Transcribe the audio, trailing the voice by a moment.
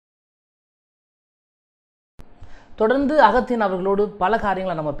தொடர்ந்து அகத்தியன் அவர்களோடு பல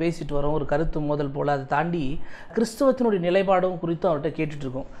காரியங்களை நம்ம பேசிட்டு வரோம். ஒரு கருத்து மோதல் போல் அதை தாண்டி கிறிஸ்தவத்தினுடைய நிலைப்பாடும் குறித்து அவர்கிட்ட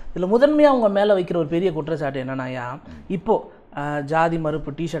கேட்டுட்ருக்கோம். இதில் முதன்மையாக அவங்க மேலே வைக்கிற ஒரு பெரிய குற்றச்சாட்டு என்னன்னாயா, இப்போது ஜாதி மறுப்பு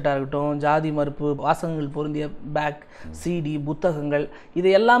டிஷர்ட்டாக இருக்கட்டும், ஜாதி மறுப்பு வாசகங்கள் பொருந்திய பேக், சிடி, புத்தகங்கள், இது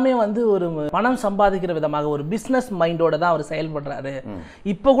எல்லாமே வந்து ஒரு பணம் சம்பாதிக்கிற விதமாக ஒரு பிஸ்னஸ் மைண்டோட தான் அவர் செயல்படுறாரு.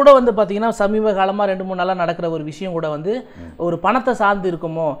 இப்போ கூட வந்து பார்த்தீங்கன்னா சமீப காலமாக 2-3 நாளாக நடக்கிற ஒரு விஷயம் கூட வந்து ஒரு பணத்தை சார்ந்து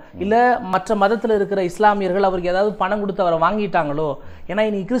இருக்குமோ, இல்லை மற்ற மதத்தில் இருக்கிற இஸ்லாமியர்கள் அவருக்கு ஏதாவது பணம் கொடுத்து அவரை வாங்கிட்டாங்களோ, ஏன்னா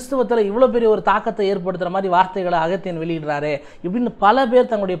இன்னைக்கு கிறிஸ்துவத்தில் இவ்வளோ பெரிய ஒரு தாக்கத்தை ஏற்படுத்துகிற மாதிரி வார்த்தைகளை அகத்தியன் வெளியிடுறாரு இப்படின்னு பல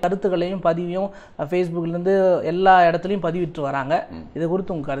பேர் தங்களுடைய கருத்துக்களையும் பதிவையும் ஃபேஸ்புக்லேருந்து எல்லா இடத்துலையும் பதிவிட்டு வராங்க. இதை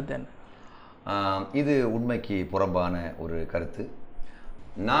குறித்து உங்கள் கருத்து என்ன? இது உண்மைக்கு புறம்பான ஒரு கருத்து.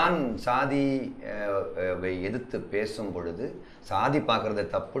 நான் சாதி எதிர்த்து பேசும் பொழுது, சாதி பார்க்குறத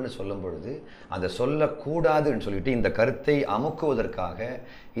தப்புன்னு சொல்லும் பொழுது, அதை சொல்லக்கூடாதுன்னு சொல்லிட்டு இந்த கருத்தை அமுக்குவதற்காக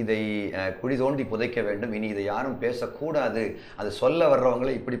இதை குழி தோண்டி புதைக்க வேண்டும், இனி இதை யாரும் பேசக்கூடாது, அது சொல்ல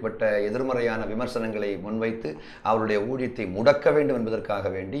வர்றவங்களை இப்படிப்பட்ட எதிர்மறையான விமர்சனங்களை முன்வைத்து அவருடைய ஊழியத்தை முடக்க வேண்டும் என்பதற்காக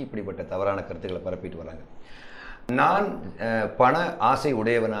வேண்டி இப்படிப்பட்ட தவறான கருத்துக்களை பரப்பிட்டு வராங்க. நான் பண ஆசை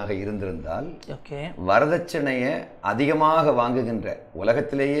உடையவனாக இருந்திருந்தால் வரதட்சணையை அதிகமாக வாங்குகின்ற,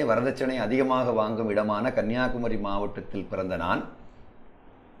 உலகத்திலேயே வரதட்சணை அதிகமாக வாங்கும் இடமான கன்னியாகுமரி மாவட்டத்தில் பிறந்த நான்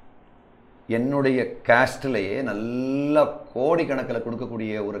என்னுடைய கேஸ்ட்லேயே நல்ல கோடிக்கணக்கில்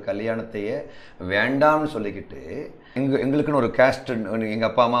கொடுக்கக்கூடிய ஒரு கல்யாணத்தையே வேண்டாம்னு சொல்லிக்கிட்டு, எங்களுக்குன்னு ஒரு கேஸ்ட், எங்கள்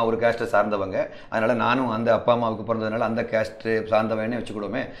அப்பா அம்மா ஒரு கேஸ்ட்டை சார்ந்தவங்க, அதனால் நானும் அந்த அப்பா அம்மாவுக்கு பிறந்ததுனால அந்த கேஸ்ட்டு சார்ந்தவனே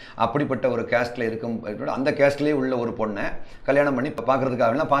வச்சுக்கிடுவோமே, அப்படிப்பட்ட ஒரு கேஸ்ட்டில் இருக்கும், அந்த கேஸ்ட்லேயே உள்ள ஒரு பொண்ணை கல்யாணம் பண்ணி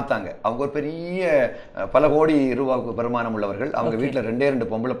பார்க்குறதுக்காகலாம் பார்த்தாங்க. அவங்க ஒரு பெரிய பல கோடி ரூபாவுக்கு வருமானம் உள்ளவர்கள். அவங்க வீட்டில் 2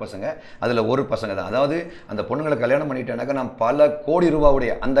 பொம்பளை பசங்க, அதில் ஒரு பசங்க தான். அதாவது அந்த பொண்ணுங்களை கல்யாணம் பண்ணிட்டேனாக்கா நான் பல கோடி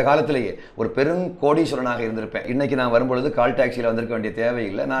ரூபாவுடைய, அந்த காலத்திலேயே ஒரு பெரும் கோடீஸ்வரனாக இருந்திருப்பேன். இன்றைக்கி நான் வரும்பொழுது கால் டாக்ஸியில் வந்திருக்க வேண்டிய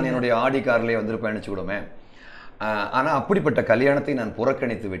தேவையில்லை, நான் என்னுடைய ஆடி கார்லேயே வந்திருப்பேன் நினச்சிக்கிடுமே. ஆனால் அப்படிப்பட்ட கல்யாணத்தை நான்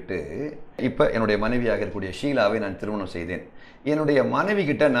புறக்கணித்து விட்டு இப்போ என்னுடைய மனைவியாக இருக்கக்கூடிய ஷீலாவை நான் திருமணம் செய்தேன். என்னுடைய மனைவி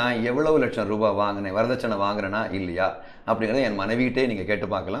கிட்ட நான் எவ்வளவு லட்சம் ரூபாய் வாங்கினேன், வரதட்சணை வாங்கினேனா இல்லையா அப்படிங்கிறத என் மனைவிகிட்டே நீங்கள் கேட்டு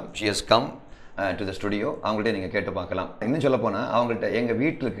பார்க்கலாம். She has come to the studio, அவங்கள்ட்ட நீங்கள் கேட்டு பார்க்கலாம். இன்னும் சொல்லப்போனால் அவங்கள்ட்ட எங்கள்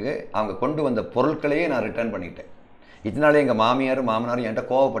வீட்டுக்கு அவங்க கொண்டு வந்த பொருட்களையே நான் ரிட்டர்ன் பண்ணிட்டேன். இதனாலே எங்கள் மாமியாரும் மாமனாரும் என்கிட்ட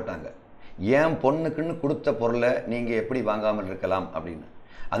கோவப்பட்டாங்க, ஏன் பொண்ணுக்குன்னு கொடுத்த பொருளை நீங்கள் எப்படி வாங்காமல் இருக்கலாம் அப்படின்னு.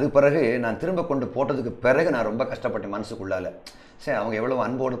 அதுக்கு பிறகு நான் திரும்ப கொண்டு போட்டதுக்கு பிறகு நான் ரொம்ப கஷ்டப்பட்டேன் மனசுக்குள்ளால். சரி, அவங்க எவ்வளோ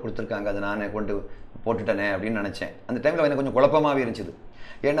அன்போடு கொடுத்துருக்காங்க, அதை நானே கொண்டு போட்டுட்டேனே அப்படின்னு நினச்சேன். அந்த டைமில் எனக்கு கொஞ்சம் குழப்பமாகவே இருந்துச்சு.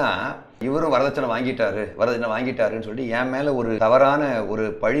 ஏன்னா இவரும் வரதட்சணை வாங்கிட்டாருன்னு சொல்லிட்டு என் மேலே ஒரு தவறான ஒரு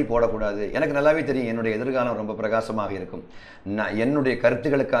பழி போடக்கூடாது. எனக்கு நல்லாவே தெரியும் என்னுடைய எதிர்காலம் ரொம்ப பிரகாசமாக இருக்கும். நான் என்னுடைய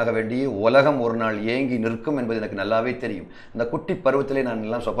கருத்துக்களுக்காக வேண்டி உலகம் ஒரு நாள் ஏங்கி நிற்கும் என்பது எனக்கு நல்லாவே தெரியும். இந்த குட்டி பருவத்திலே நான்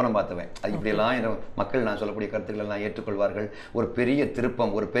எல்லாம் சொப்பனம் பார்த்துவேன். அது இப்படியெல்லாம் மக்கள் நான் சொல்லக்கூடிய கருத்துக்கள் எல்லாம் ஏற்றுக்கொள்வார்கள். ஒரு பெரிய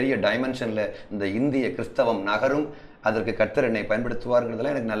திருப்பம், ஒரு பெரிய டைமென்ஷனில் இந்த இந்திய கிறிஸ்தவம் நகரும், அதற்கு கர்த்தர் என்னை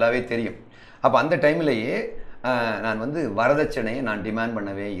பயன்படுத்துவார்கள்லாம் எனக்கு நல்லாவே தெரியும். அப்போ அந்த டைம்லேயே நான் வந்து வரதட்சணையை நான் டிமாண்ட்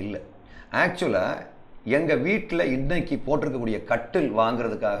பண்ணவே இல்லை. ஆக்சுவலாக எங்கள் வீட்டில் இன்னைக்கு போட்டிருக்கக்கூடிய கட்டில்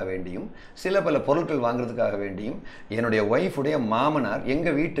வாங்குறதுக்காக வேண்டியும் சில பல பொருட்கள் வாங்குறதுக்காக வேண்டியும் என்னுடைய ஒய்ஃபுடைய மாமனார்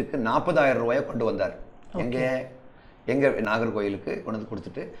எங்கள் வீட்டுக்கு 40,000 ரூபாயை கொண்டு வந்தார். எங்கள் நாகர்கோயிலுக்கு கொண்டு வந்து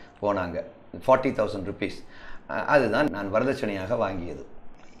கொடுத்துட்டு போனாங்க. 40,000 rupees. அதுதான் நான் வரதட்சணையாக வாங்கியது.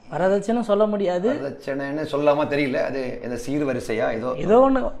 வரதட்சணை சொல்ல முடியாது, வரதட்சணைன்னு சொல்லாமா தெரியல, அது இந்த சீர்வரிசையா ஏதோ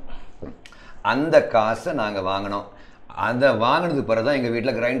ஒன்று. அந்த காசை நாங்கள் வாங்கினோம். அதை வாங்கினதுக்கு பிறகு தான் எங்கள்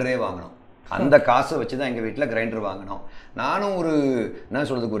வீட்டில் கிரைண்டரே வாங்கினோம். அந்த காசை வச்சு தான் எங்கள் வீட்டில் கிரைண்டர் வாங்கினோம். நானும் ஒரு என்ன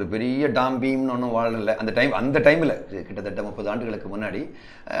சொல்கிறதுக்கு ஒரு பெரிய டாம்பீம்னு ஒன்றும் வாழலை அந்த டைமில் கிட்டத்தட்ட 30 ஆண்டுகளுக்கு முன்னாடி.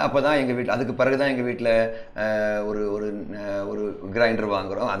 அப்போ தான் எங்கள் வீட்டில், அதுக்கு பிறகு தான் எங்கள் வீட்டில் ஒரு ஒரு கிரைண்டர்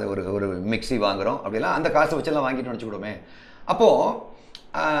வாங்குகிறோம், அது ஒரு மிக்சி வாங்குகிறோம். அப்படிலாம் அந்த காசை வச்செல்லாம் வாங்கிட்டு வச்சுக்கிடுவோமே. அப்போது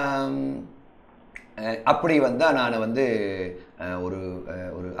அப்படி வந்தால் நான் வந்து ஒரு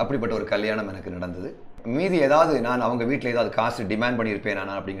அப்படிப்பட்ட ஒரு கல்யாணம் எனக்கு நடந்தது. மீதி ஏதாவது நான் அவங்க வீட்டில் ஏதாவது காசு டிமாண்ட் பண்ணியிருப்பேன்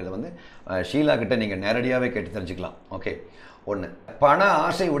நான் அப்படிங்கிறத வந்து ஷீலா கிட்ட நீங்கள் நேரடியாகவே கேட்டு தெரிஞ்சுக்கலாம். ஓகே, ஒன்று, பண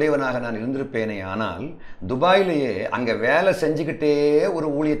ஆசை உடையவனாக நான் இருந்திருப்பேனே ஆனால் துபாயிலேயே அங்கே வேலை செஞ்சுக்கிட்டே ஒரு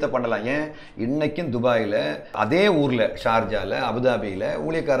ஊழியத்தை பண்ணலாம். ஏன், இன்னைக்கும் துபாயில் அதே ஊரில் ஷார்ஜாவில் அபுதாபியில்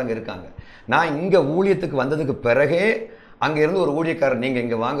ஊழியக்காரங்க இருக்காங்க. நான் இங்கே ஊழியத்துக்கு வந்ததுக்கு பிறகே அங்கே இருந்து ஒரு ஊழியக்காரர், நீங்கள்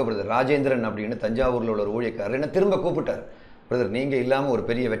இங்கே வாங்க பிரதர், ராஜேந்திரன் அப்படின்னு தஞ்சாவூரில் உள்ள ஒரு ஊழியக்காரர் என்னை திரும்ப கூப்பிட்டார். பிரதர், நீங்கள் இல்லாமல் ஒரு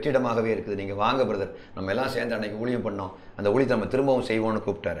பெரிய வெற்றிடமாகவே இருக்குது, நீங்கள் வாங்க பிரதர், நம்ம எல்லாம் சேர்ந்து அன்றைக்கி ஊழியம் பண்ணோம், அந்த ஊழியத்தை நம்ம திரும்பவும் செய்வோம்னு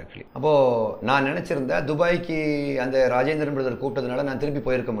கூப்பிட்டார். ஆக்சுவலி அப்போது நான் நினச்சிருந்தேன் துபாய்க்கு அந்த ராஜேந்திரன் பிரதர் கூப்பிட்டதுனால நான் திருப்பி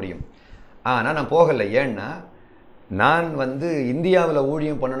போயிருக்க முடியும். ஆனால் நான் போகலை. ஏன்னா நான் வந்து இந்தியாவில்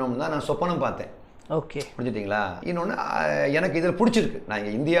ஊழியம் பண்ணணும்னு தான் நான் சொப்பனம் பார்த்தேன். ஓகே, புரிஞ்சுட்டிங்களா? இன்னொன்று, எனக்கு இதில் பிடிச்சிருக்கு. நான்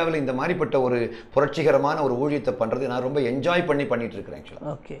இங்கே இந்தியாவில் இந்த மாதிரிப்பட்ட ஒரு புரட்சிகரமான ஒரு ஊழியத்தை பண்ணுறது நான் ரொம்ப என்ஜாய் பண்ணிட்டு இருக்கிறேன்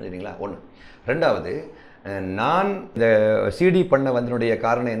ஆக்சுவலாக. ஓகே, புரிஞ்சுட்டிங்களா? ஒன்று. ரெண்டாவது, நான் இந்த சிடி பண்ண வந்தனுடைய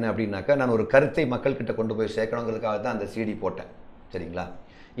காரணம் என்ன அப்படின்னாக்கா, நான் ஒரு கருத்தை மக்கள்கிட்ட கொண்டு போய் சேர்க்கணுங்கிறதுக்காக தான் அந்த சிடி போட்டேன். சரிங்களா?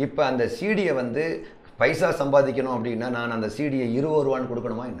 இப்போ அந்த சிடியை வந்து பைசா சம்பாதிக்கணும் அப்படின்னா நான் அந்த சிடியை 20 ரூபான்னு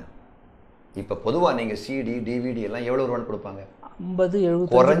கொடுக்கணுமா என்ன? இப்போ பொதுவாக நீங்கள் சிடி டிவிடி எல்லாம் எவ்வளோ ரூபான்னு கொடுப்பாங்க? 50,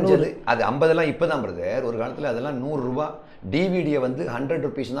 70, குறைஞ்சது. அது 50 இப்போ தான் பிரதர். ஒரு காலத்தில் அதெல்லாம் 100 ரூபா. டிவிடியை வந்து 100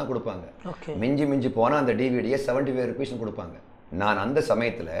 ருபீஸ் தான் கொடுப்பாங்க. மிஞ்சி மிஞ்சி போனால் அந்த டிவிடியை 75 ருபீஸ்னு கொடுப்பாங்க. நான் அந்த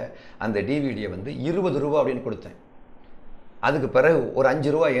சமயத்தில் அந்த டிவிடியை வந்து 20 ரூபா அப்படின்னு கொடுத்தேன். அதுக்கு பிறகு ஒரு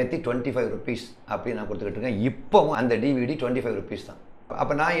 5 ரூபா ஏற்றி 25 ருபீஸ் அப்படின்னு நான் கொடுத்துக்கிட்டு இருக்கேன். இப்போவும் அந்த டிவிடி 25 ருபீஸ் தான்.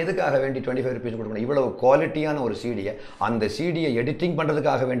 அப்போ நான் எதுக்காக வேண்டி 25 ருபீஸ் கொடுக்கணும்? இவ்வளவு குவாலிட்டியான ஒரு சிடியை, அந்த சிடியை எடிட்டிங்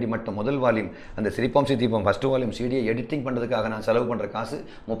பண்ணுறதுக்காக வேண்டி மட்டும் முதல் வால்யூம் அந்த சிரிப்பம் சித்திப்பம் ஃபஸ்ட்டு வால்யூம் சிடியை எடிட்டிங் பண்ணுறதுக்காக நான் செலவு பண்ணுற காசு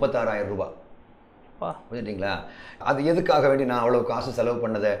 36,000 ரூபா. புரிஞ்சுட்டிங்களா? அது எதுக்காக வேண்டி நான் அவ்வளோ காசு செலவு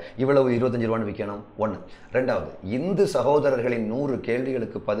பண்ணதை இவ்வளவு 25 ரூபான்னு விற்கணும்? ஒன்று. ரெண்டாவது, இந்து சகோதரர்களின் 100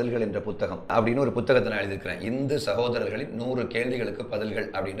 கேள்விகளுக்கு பதில்கள் என்ற புத்தகம் அப்படின்னு ஒரு புத்தகத்தை நான் எழுதியிருக்கிறேன். இந்து சகோதரர்களின் 100 கேள்விகளுக்கு பதில்கள்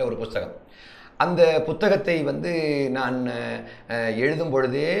அப்படின்ற ஒரு புத்தகம். அந்த புத்தகத்தை வந்து நான் எழுதும்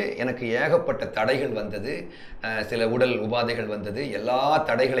பொழுதே எனக்கு ஏகப்பட்ட தடைகள் வந்தது. சில உடல் உபாதைகள் வந்தது. எல்லா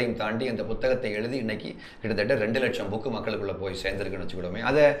தடைகளையும் தாண்டி அந்த புத்தகத்தை எழுதி இன்னைக்கு கிட்டத்தட்ட 2 லட்சம் புக்கு மக்களுக்குள்ளே போய் சேர்ந்துருக்குன்னு வச்சுக்கிடுவோமே.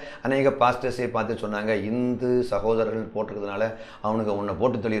 அதை அநேக பாஸ்டர்ஸே பார்த்து சொன்னாங்க, இந்து சகோதரர்கள் போட்டிருக்கிறதுனால அவனுக்கு உன்னை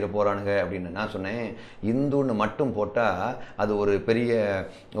போட்டு தெளிகிற போகிறானுங்க அப்படின்னு. நான் சொன்னேன், இந்துன்னு மட்டும் போட்டால் அது ஒரு பெரிய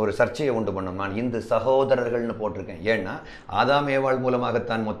ஒரு சர்ச்சையை உண்டு பண்ணும். நான் இந்து சகோதரர்கள்னு போட்டிருக்கேன். ஏன்னா ஆதாம் ஏவாள்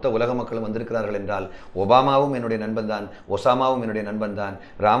மூலமாகத்தான் மொத்த உலக மக்களும் வந்திருக்கிறார்கள் என்றால் ஒபாமாவும் என்னுடைய நண்பன் தான், ஒசாமாவும் என்னுடைய நண்பன் தான்,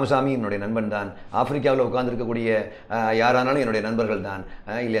 ராமசாமி என்னுடைய நண்பன் தான், ஆப்பிரிக்காவில் உட்கார்ந்துருக்கக்கூடிய யாரானாலும் என்னுடைய நண்பர்கள் தான்,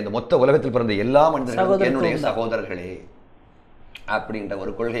 இல்லை அந்த மொத்த உலகத்தில் பிறந்த எல்லா மனிதர்களும் என்னுடைய சகோதரர்களே அப்படின்ற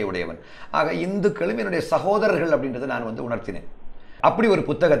ஒரு கொள்கை உடையவன். ஆக இந்துக்களும் என்னுடைய சகோதரர்கள் அப்படின்றத நான் வந்து உணர்த்தினேன். அப்படி ஒரு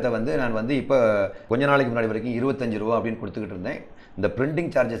புத்தகத்தை வந்து நான் வந்து இப்போ கொஞ்ச நாளைக்கு முன்னாடி வரைக்கும் 25 ரூபா அப்படின்னு கொடுத்துக்கிட்டு இருந்தேன். இந்த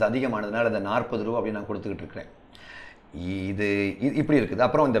பிரிண்டிங் சார்ஜஸ் அதிகமானதுனால அதை 40 ரூபா அப்படின்னு நான் கொடுத்துக்கிட்டு இருக்கிறேன். இது இப்படி இருக்குது.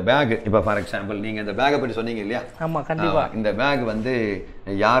 அப்புறம் இந்த பேக், இப்போ ஃபார் எக்ஸாம்பிள் நீங்கள் இந்த பேக்கை பற்றி சொன்னீங்க இல்லையா? ஆமாம், கண்டிப்பாக. இந்த பேக் வந்து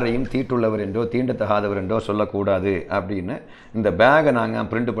யாரையும் தீட்டுள்ளவர் என்றோ தீண்டத்தகாதவர் என்றோ சொல்லக்கூடாது அப்படின்னு இந்த பேக்கை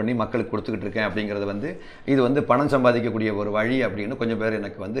நாங்கள் பிரிண்ட் பண்ணி மக்களுக்கு கொடுத்துக்கிட்டு இருக்கேன். அப்படிங்கிறது வந்து இது வந்து பணம் சம்பாதிக்கக்கூடிய ஒரு வழி அப்படின்னு கொஞ்சம் பேர்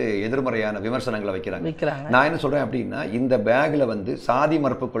எனக்கு வந்து எதிர்மறையான விமர்சனங்களை வைக்கிறாங்க. நான் என்ன சொல்கிறேன் அப்படின்னா, இந்த பேக்கில் வந்து சாதி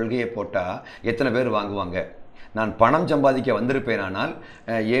மறுப்பு கொள்கையை போட்டால் எத்தனை பேர் வாங்குவாங்க? நான் பணம் சம்பாதிக்க வந்திருப்பேனானால்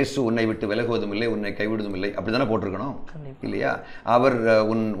இயேசு உன்னை விட்டு விலகுவதும் இல்லை, உன்னை கைவிடுவதும் இல்லை அப்படி தானே போட்டிருக்கணும் இல்லையா? அவர்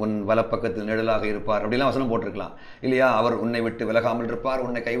உன் வலப்பக்கத்தில் நிழலாக இருப்பார் அப்படிலாம் வசனம் போட்டிருக்கலாம் இல்லையா? அவர் உன்னை விட்டு விலகாமல் இருப்பார்,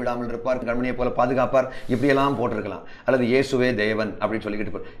 உன்னை கைவிடாமல் இருப்பார், கண்மணியை போல பாதுகாப்பார், இப்படியெல்லாம் போட்டிருக்கலாம். அல்லது இயேசுவே தேவன் அப்படின்னு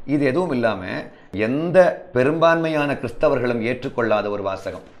சொல்லிக்கிட்டு இது எதுவும் இல்லாமல் எந்த பெரும்பான்மையான கிறிஸ்தவர்களும் ஏற்றுக்கொள்ளாத ஒரு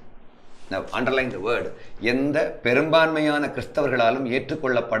வாசகம். Now underline the word. எந்த பெரும்பான்மையான கிறிஸ்தவர்களாலும்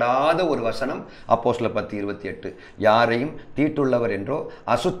ஏற்றுக்கொள்ளப்படாத ஒரு வசனம் அப்போஸ்தலர் 10:28. யாரையும் தீட்டுள்ளவர் என்றோ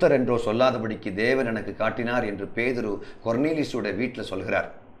அசுத்தர் என்றோ சொல்லாதபடிக்கு தேவன் எனக்கு காட்டினார் என்று பேதுரு கொர்னேலியுஸோட வீட்டில்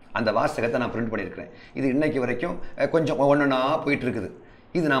சொல்கிறார். அந்த வாசகத்தை நான் பிரிண்ட் பண்ணியிருக்கிறேன். இது இன்னைக்கு வரைக்கும் கொஞ்சம் ஒன்றுனா போயிட்டு இருக்குது.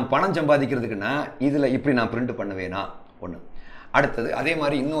 இது நான் பணம் சம்பாதிக்கிறதுக்குன்னா இதில் இப்படி நான் பிரிண்ட் பண்ணுவேனா? ஒன்று. அடுத்தது அதே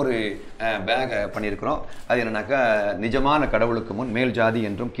மாதிரி இன்னொரு பேக்கை பண்ணியிருக்கிறோம். அது என்னன்னாக்கா, நிஜமான கடவுளுக்கு முன் மேல் ஜாதி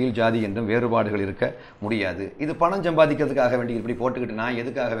என்றும் கீழ் ஜாதி என்றும் வேறுபாடுகள் இருக்க முடியாது. இது பணம் சம்பாதிக்கிறதுக்காக வேண்டி இப்படி போட்டுக்கிட்டு நான்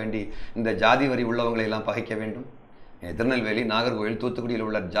எதுக்காக வேண்டி இந்த ஜாதி வரி உள்ளவங்களை எல்லாம் பகைக்க வேண்டும்? திருநெல்வேலி, நாகர்கோவில், தூத்துக்குடியில்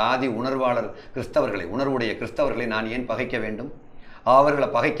உள்ள ஜாதி உணர்வாளர் கிறிஸ்தவர்களை, உணர்வுடைய கிறிஸ்தவர்களை நான் ஏன் பகைக்க வேண்டும்? அவர்களை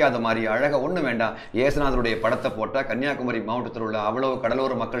பகைக்காத மாதிரி அழகாக ஒன்றும் வேண்டாம், இயேசுநாதருடைய படத்தை போட்டால் கன்னியாகுமரி மாவட்டத்தில் உள்ள அவ்வளோ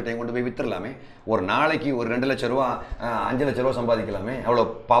கடலோர மக்கள்கிட்டையும் கொண்டு போய் வித்துடலாமே. ஒரு நாளைக்கு ஒரு 2 லட்ச ரூபா 5 லட்ச ரூபா சம்பாதிக்கலாமே. அவ்வளோ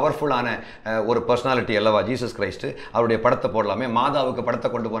பவர்ஃபுல்லான ஒரு பர்சனாலிட்டி அல்லவா ஜீசஸ் கிரைஸ்ட். அவருடைய படத்தை போடலாமே. மாதாவுக்கு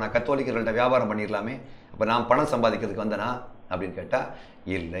படத்தை கொண்டு போனால் கத்தோலிக்கர்கள்ட்ட வியாபாரம் பண்ணிடலாமே. அப்போ நான் பணம் சம்பாதிக்கிறதுக்கு வந்தனா அப்படின்னு கேட்டால்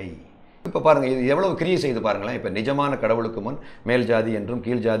இல்லை. இப்போ பாருங்கள், இது எவ்வளவு கிரியை செய்து பாருங்களேன். இப்போ நிஜமான கடவுளுக்கு முன் மேல் ஜாதி என்றும்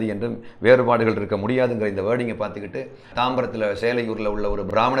கீழ் ஜாதி என்றும் வேறுபாடுகள் இருக்க முடியாதுங்கிற இந்த வேர்டிங்கை பார்த்துக்கிட்டு தாம்பரத்தில் சேலையூரில் உள்ள ஒரு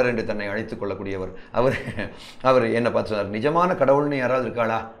பிராமணர் என்று தன்னை அழைத்துக் கொள்ளக்கூடியவர் அவர் என்னை பார்த்து சொன்னார், நிஜமான கடவுள்னு யாராவது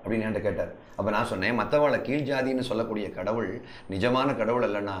இருக்காளா அப்படின்னு என்கிட்ட கேட்டார். அப்போ நான் சொன்னேன், மற்றவாளை கீழ் ஜாதின்னு சொல்லக்கூடிய கடவுள் நிஜமான கடவுள்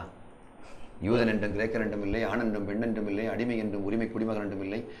அல்லண்ணா. யூதன் என்றும் கிரேக்கர் என்றும் இல்லை, ஆண் என்றும் பெண் என்றும் இல்லை, அடிமை என்றும் உரிமை குடிமகன் என்றும்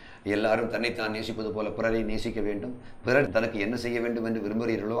இல்லை. எல்லாரும் தன்னைத்தான் நேசிப்பது போல பிறரை நேசிக்க வேண்டும். பிறர் தனக்கு என்ன செய்ய வேண்டும் என்று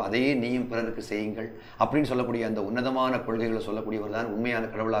விரும்புகிறீர்களோ அதையே நீயும் பிறருக்கு செய்யுங்கள் அப்படின்னு சொல்லக்கூடிய அந்த உன்னதமான கொள்கைகளை சொல்லக்கூடியவர் தான் உண்மையான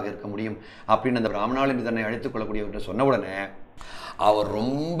கடவுளாக இருக்க முடியும் அப்படின்னு அந்த பிராமணால் என்று தன்னை அழைத்துக் கொள்ளக்கூடியவர்கிட்ட சொன்ன உடனே அவர்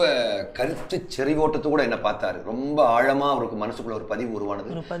ரொம்ப கருத்து செறிவோட்டத்தோடு என்ன பார்த்தாரு. ரொம்ப ஆழமாக அவருக்கு மனசுக்குள்ள ஒரு பதிவு உருவானது.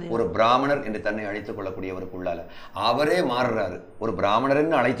 ஒரு பிராமணர் என்று தன்னை அழைத்துக் கொள்ளக்கூடியவருக்குள்ளால அவரே மாறுறாரு. ஒரு பிராமணர்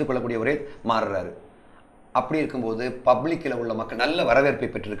என்று அழைத்துக் கொள்ளக்கூடியவரே மாறுறாரு. அப்படி இருக்கும்போது பப்ளிக்கில் உள்ள மக்கள் நல்ல வரவேற்பை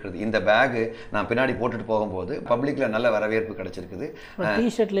பெற்றிருக்கிறது. இந்த பேகு நான் பின்னாடி போட்டுட்டு போகும்போது பப்ளிக்கில் நல்ல வரவேற்பு கிடைச்சிருக்குது.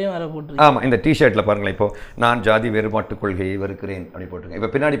 டிஷர்ட்லேயும் வர போட்டு ஆமாம், இந்த டிஷர்ட்டில் பாருங்களேன், இப்போ நான் ஜாதி வேறுபாட்டு கொள்கையை வெறுக்கிறேன் அப்படி போட்டிருக்கேன்.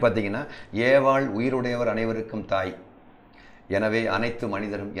 இப்போ பின்னாடி பார்த்தீங்கன்னா, ஏவாள் உயிருடையவர் அனைவருக்கும் தாய், எனவே அனைத்து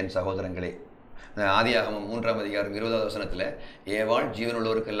மனிதரும் என் சகோதரங்களே. ஆதியாகமம் 3ஆம் அதிகாரம் 20வது வசனத்தில் ஏவாள்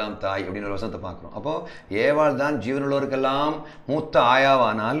ஜீவனுள்ளோருக்கெல்லாம் தாய் அப்படின்னு ஒரு வசனத்தை பார்க்குறோம். அப்போது ஏவாள் தான் ஜீவனுள்ளோருக்கெல்லாம் மூத்த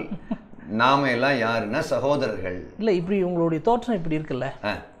ஆயாவானால் நாம எல்லாம் யாருன்னா சகோதரர்கள். இல்லை, இப்படி உங்களுடைய தோற்றம் இப்படி இருக்குல்ல,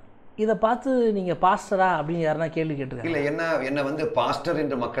 இதை பார்த்து நீங்கள் பாஸ்டரா அப்படின்னு யாருன்னா கேள்வி கேட்டிருக்காங்க? இல்லை, என்ன வந்து பாஸ்டர்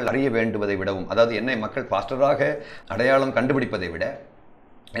என்று மக்கள் அறிய வேண்டுவதை விடவும், அதாவது என்னை மக்கள் பாஸ்டராக அடையாளம் கண்டுபிடிப்பதை விட,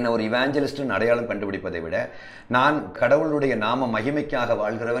 என்ன ஒரு இவாஞ்சலிஸ்ட்னு அடையாளம் கண்டுபிடிப்பதை விட, நான் கடவுளுடைய நாம மகிமைக்காக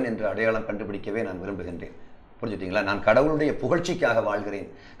வாழ்கிறவன் என்று அடையாளம் கண்டுபிடிக்கவே நான் விரும்புகின்றேன். புரிஞ்சுட்டீங்களா? நான் கடவுளுடைய புகழ்ச்சிக்காக வாழ்கிறேன்.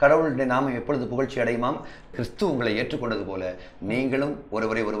 கடவுளுடைய நாமம் எப்பொழுது புகழ்ச்சி அடையுமாம்? கிறிஸ்து உங்களை ஏற்றுக்கொண்டது போல நீங்களும்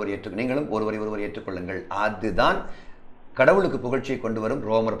ஒருவரை ஒருவர் ஏற்றுக்கொள்ளுங்கள். அதுதான் கடவுளுக்கு புகழ்ச்சியை கொண்டு வரும்.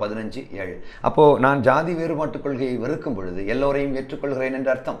 ரோமர் 15:7. அப்போது நான் ஜாதி வேறுபாட்டு கொள்கையை வெறுக்கும் பொழுது எல்லோரையும் ஏற்றுக்கொள்கிறேன்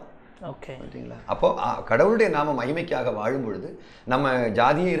என்று அர்த்தம். ஓகே, சரிங்களா? அப்போது கடவுளுடைய நாம மகிமைக்காக வாழும் பொழுது நம்ம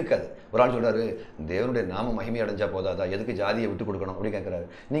ஜாதியே இருக்காது. ஒரு ஆள் சொல்கிறாரு, தேவனுடைய நாம மகிமை அடைஞ்சா போதாதா, எதுக்கு ஜாதியை விட்டு கொடுக்கணும் அப்படி கேட்குறாரு.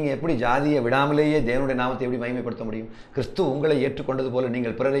 நீங்கள் எப்படி ஜாதியை விடாமலேயே தேவனுடைய நாமத்தை எப்படி மகிமைப்படுத்த முடியும்? கிறிஸ்து உங்களை ஏற்றுக்கொண்டது போல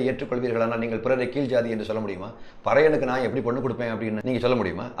நீங்கள் பிறரை ஏற்றுக்கொள்வீர்களானால் நீங்கள் பிறரை கீழ் ஜாதி என்று சொல்ல முடியுமா? பறையனுக்கு நான் எப்படி பொண்ணு கொடுப்பேன் அப்படின்னு நீங்கள் சொல்ல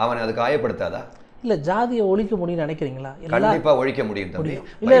முடியுமா? அவனை அது காயப்படுத்தாதா? இல்லை, ஜாதியை ஒழிக்க முடியும்னு நினைக்கிறீங்களா? கண்டிப்பாக ஒழிக்க முடியும் தம்பி.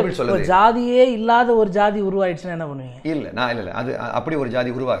 இல்லை, சொல்லுது ஜாதியே இல்லாத ஒரு ஜாதி உருவாயிடுச்சுன்னா என்ன பண்ணுவீங்க? இல்லை, நான் இல்லை, அது அப்படி ஒரு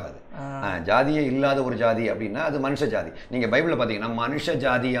ஜாதி உருவாகாது. ஜாதியே இல்லாத ஒரு ஜாதி அப்படின்னா அது மனுஷ ஜாதி. நீங்க பைபிள்ல பாத்தீங்கன்னா மனுஷ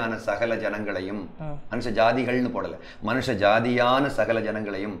ஜாதியான சகல ஜனங்களையும், மனுஷ ஜாதிகள்னு போடல, மனுஷ ஜாதியான சகல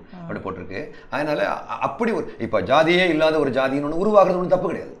ஜனங்களையும் அப்படி போட்டிருக்கு. அதனால அப்படி ஒரு இப்ப ஜாதியே இல்லாத ஒரு ஜாதின்னு ஒன்று உருவாகிறது ஒன்றும் தப்பு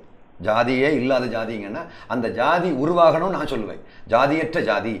கிடையாது. ஜாதியே இல்லாத ஜாதிங்கன்னா அந்த ஜாதி உருவாகணும்னு நான் சொல்லுவேன். ஜாதியற்ற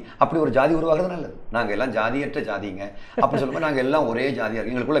ஜாதி, அப்படி ஒரு ஜாதி உருவாகிறது நல்லது. நாங்கள் எல்லாம் ஜாதியற்ற ஜாதிங்க அப்படி சொல்லும்போது நாங்கள் எல்லாம் ஒரே ஜாதியாக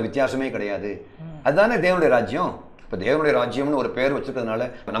இருக்கு, எங்களுக்குள்ள வித்தியாசமே கிடையாது. அதுதானே தேவனுடைய ராஜ்யம். இப்போ தேவனுடைய ராஜ்யம்னு ஒரு பேர் வச்சுருக்கிறதுனால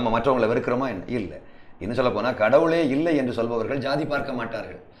நம்ம மற்றவங்களை வெறுக்கிறோமா? என்ன? இல்லை. இன்னும் சொல்ல போனால் கடவுளே இல்லை என்று சொல்பவர்கள் ஜாதி பார்க்க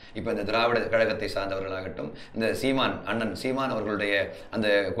மாட்டார்கள். இப்போ இந்த திராவிட கழகத்தை சார்ந்தவர்களாகட்டும், இந்த அண்ணன் சீமான் அவர்களுடைய அந்த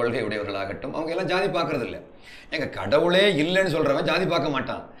கொள்கை உடையவர்களாகட்டும், அவங்க எல்லாம் ஜாதி பார்க்கறது இல்லை. எங்கள் கடவுளே இல்லைன்னு சொல்கிறவன் ஜாதி பார்க்க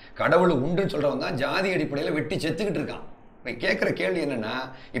மாட்டான். கடவுள் உண்டுன்னு சொல்கிறவன் தான் ஜாதி அடிப்படையில் வெட்டி செத்துக்கிட்டு இருக்கான். இப்போ கேட்குற கேள்வி என்னென்னா,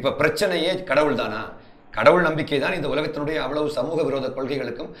 இப்போ பிரச்சனையே கடவுள் தானா? கடவுள் நம்பிக்கை தான் இந்த உலகத்தினுடைய அவ்வளவு சமூக விரோத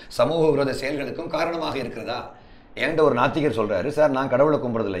கொள்கைகளுக்கும் சமூக விரோத செயல்களுக்கும் காரணமாக இருக்கிறதா? என்கிட்ட ஒரு நாத்திகர் சொல்கிறாரு, சார் நான் கடவுளை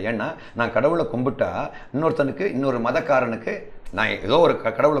கும்பிட்றதில்லை. ஏன்னா நான் கடவுளை கும்பிட்டா இன்னொரு மதக்காரனுக்கு நான் ஏதோ ஒரு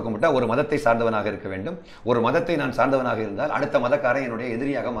கடவுளை கும்பிட்டா ஒரு மதத்தை சார்ந்தவனாக இருக்க வேண்டும். ஒரு மதத்தை நான் சார்ந்தவனாக இருந்தால் அடுத்த மதக்காரன் என்னுடைய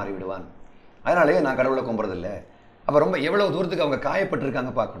எதிரியாக மாறிவிடுவான். அதனாலேயே நான் கடவுளை கும்பிட்றதில்லை. அப்போ ரொம்ப எவ்வளவு தூரத்துக்கு அவங்க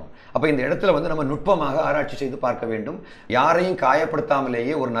காயப்பட்டிருக்காங்க பார்க்கணும். அப்போ இந்த இடத்துல வந்து நம்ம நுட்பமாக ஆராய்ச்சி செய்து பார்க்க வேண்டும். யாரையும்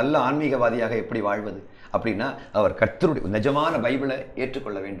காயப்படுத்தாமலேயே ஒரு நல்ல ஆன்மீகவாதியாக எப்படி வாழ்வது அப்படின்னா, அவர் கர்த்தருடைய நிஜமான பைபிளை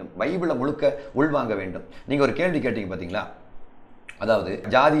ஏற்றுக்கொள்ள வேண்டும். பைபிளை முழுக்க உள்வாங்க வேண்டும். நீங்கள் ஒரு கேள்வி கேட்டீங்க பார்த்தீங்களா, அதாவது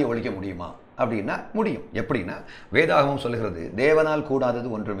ஜாதியை ஒழிக்க முடியுமா அப்படின்னா முடியும். எப்படின்னா, வேதாகமம் சொல்லுகிறது, தேவனால் கூடாதது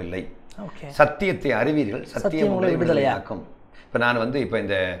ஒன்றுமில்லை, சத்தியத்தை அறிவீர்கள், சத்தியம் உங்களை விடுதலையாக்கும். இப்போ நான் வந்து இப்போ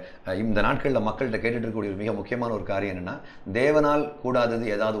இந்த நாட்களில் மக்கள்கிட்ட கேட்டுட்டு இருக்கக்கூடிய மிக முக்கியமான ஒரு காரியம் என்னென்னா, தேவனால் கூடாதது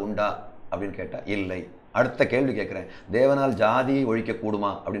ஏதாவது உண்டா அப்படின்னு கேட்டால் இல்லை. அடுத்த கேள்வி கேட்குறேன், தேவனால் ஜாதியை ஒழிக்க கூடுமா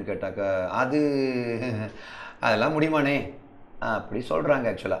அப்படின்னு கேட்டாக்க அதெல்லாம் முடியுமானே அப்படி சொல்கிறாங்க.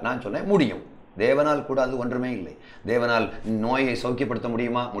 ஆக்சுவலாக நான் சொன்னேன் முடியும். தேவனால் கூடாது ஒன்றுமே இல்லை. தேவனால் நோயை சௌக்கியப்படுத்த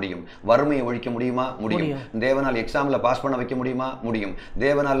முடியுமா? முடியும். வறுமையை ஒழிக்க முடியுமா? முடியும். தேவனால் எக்ஸாமில் பாஸ் பண்ண வைக்க முடியுமா? முடியும்.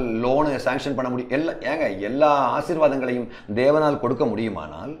 தேவனால் லோனு சாங்ஷன் பண்ண முடியும். எல்லா ஆசீர்வாதங்களையும் தேவனால் கொடுக்க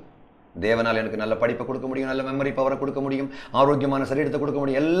முடியுமானால், தேவனால் எனக்கு நல்ல படிப்பை கொடுக்க முடியும், நல்ல மெமரி பவரை கொடுக்க முடியும், ஆரோக்கியமான சரீரத்தை கொடுக்க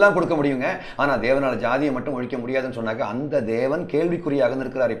முடியும், எல்லாம் கொடுக்க முடியுங்க. ஆனால் தேவனால் ஜாதியை மட்டும் ஒழிக்க முடியாதுன்னு சொன்னாக்க அந்த தேவன் கேள்விக்குறியாக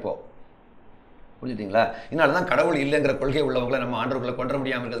இருக்கிறார். இப்போ புரிஞ்சுட்டீங்களா? இதனால தான் கடவுள் இல்லைங்கிற கொள்கை உள்ளவங்களை நம்ம ஆண்டவர்களை கொன்ற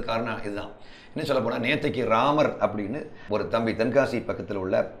முடியாமல் இருக்கிறது காரணம் இதுதான். இன்னும் சொல்ல போனால், நேற்றைக்கு ராமர் அப்படின்னு ஒரு தம்பி தென்காசி பக்கத்தில்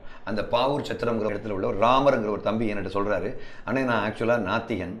உள்ள அந்த பாவூர் சத்திரம்ங்கிற இடத்துல உள்ள ஒரு ராமருங்கிற ஒரு தம்பி என்கிட்ட சொல்கிறாரு, அண்ணே நான் ஆக்சுவலாக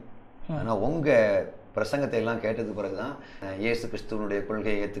நாத்திகன், ஆனால் உங்கள் பிரசங்கத்தை எல்லாம் கேட்டதுக்கு பிறகு தான் இயேசு கிறிஸ்துவனுடைய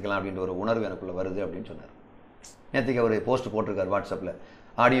கொள்கையை ஏற்றுக்கலாம் அப்படின்ற ஒரு உணர்வு எனக்குள்ளே வருது அப்படின்னு சொன்னார். நேற்றுக்கு அவர் போஸ்ட் போட்டிருக்கார் வாட்ஸ்அப்பில்,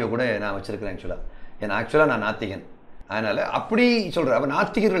 ஆடியோ கூட நான் வச்சுருக்கிறேன். ஆக்சுவலாக நான் நாத்திகன், அதனால் அப்படி சொல்கிறார். அப்போ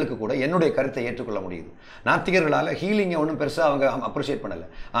நாத்திகர்களுக்கு கூட என்னுடைய கருத்தை ஏற்றுக்கொள்ள முடியுது. நாத்திகர்களால் ஹீலிங்கை ஒன்றும் பெருசாக அவங்க அப்ரிஷியேட் பண்ணலை.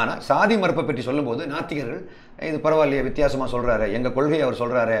 ஆனால் சாதி மறுப்பை பற்றி சொல்லும்போது நாத்திகர்கள் இது பரவாயில்லையே, வித்தியாசமாக சொல்கிறாரு, எங்கள் கொள்கையை அவர்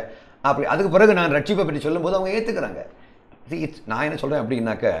சொல்கிறாரு அப்படி. அதுக்கு பிறகு நான் ரட்சிப்பை பற்றி சொல்லும்போது அவங்க ஏற்றுக்கிறாங்க. நான் என்ன சொல்கிறேன்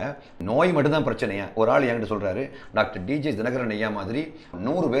அப்படின்னாக்க, நோய் மட்டும்தான் பிரச்சனையா? ஒரு ஆள் என்கிட்ட சொல்கிறாரு, டாக்டர் டிஜே தினகரன் ஐயா மாதிரி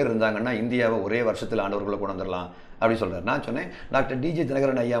 100 பேர் இருந்தாங்கன்னா இந்தியாவை ஒரே வருஷத்தில் ஆண்டவர்களை கொண்டு வந்துடலாம் அப்படி சொல்கிறார். நான் சொன்னேன், டாக்டர் டிஜே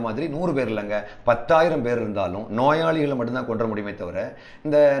தினகரன் ஐயா மாதிரி 100 பேர் இல்லைங்க, 10,000 பேர் இருந்தாலும் நோயாளிகளை மட்டும்தான் கொன்ற முடியுமே தவிர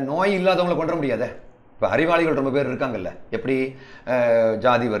இந்த நோய் இல்லாதவங்களை கொன்ற முடியாத. இப்போ அறிவாளிகள் ரொம்ப பேர் இருக்காங்கல்ல, எப்படி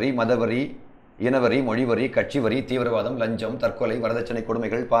ஜாதி வரி, மதவரி, இனவரி, மொழிவரி, கட்சி வரி, தீவிரவாதம், லஞ்சம், தற்கொலை, வரதட்சணை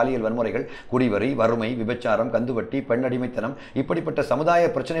கொடுமைகள், பாலியல் வன்முறைகள், குடிவரி, வறுமை, விபச்சாரம், கந்துவட்டி, பெண் அடிமைத்தனம், இப்படிப்பட்ட சமுதாய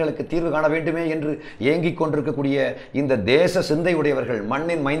பிரச்சனைகளுக்கு தீர்வு காண வேண்டுமே என்று ஏங்கிக் கொண்டிருக்கக்கூடிய இந்த தேச சிந்தை உடையவர்கள்,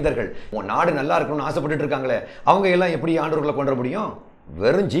 மண்ணின் மைந்தர்கள், நாடு நல்லா இருக்கணும்னு ஆசைப்பட்டு இருக்காங்களே, அவங்க எல்லாம் எப்படி ஆண்டவர்களை கொண்டு வர முடியும்?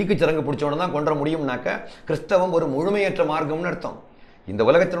 வெறும் ஜீக்கு சிறங்கு பிடிச்சவன தான் கொண்டு வர முடியும்னாக்க கிறிஸ்தவம் ஒரு முழுமையற்ற மார்க்கம்னு அர்த்தம். இந்த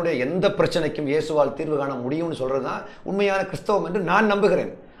உலகத்தினுடைய எந்த பிரச்சனைக்கும் இயேசுவால் தீர்வு காண முடியும்னு சொல்றது தான் உண்மையான கிறிஸ்தவம் என்று நான் நம்புகிறேன்.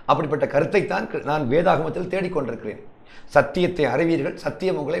 அப்படிப்பட்ட கருத்தை தான் நான் வேதாகமத்தில் தேடிக்கொண்டிருக்கிறேன். சத்தியத்தை அறிவீர்கள்,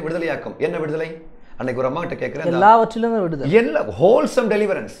 சத்தியம் உங்களை விடுதலையாக்கும். என்ன விடுதலை? அன்னைக்கு ஒரு அம்மா கிட்ட கேட்கிறேன், எல்லாவற்றிலும் விடுதலை, எல்லா ஹோல்சம்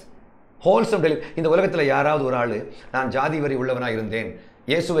டெலிவரன்ஸ், ஹோல்சம் டெலிவரன்ஸ். இந்த உலகத்தில் யாராவது ஒரு ஆள் நான் ஜாதி வரி உள்ளவனாக இருந்தேன்,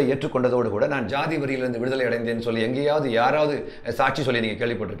 இயேசுவை ஏற்றுக்கொண்டதோடு கூட நான் ஜாதி வரியிலிருந்து விடுதலை அடைந்தேன்னு சொல்லி எங்கேயாவது யாராவது சாட்சி சொல்லி நீங்கள்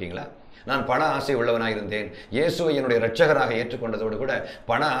கேள்விப்பட்டிருக்கீங்களா? நான் பண ஆசை உள்ளவனாக இருந்தேன், இயேசுவை என்னுடைய இரட்சகராக ஏற்றுக்கொண்டதோடு கூட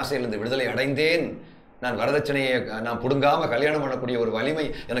பண ஆசையிலிருந்து விடுதலை அடைந்தேன், நான் வரதட்சணையை நான் புடுங்காம கல்யாணம் பண்ணக்கூடிய ஒரு வலிமை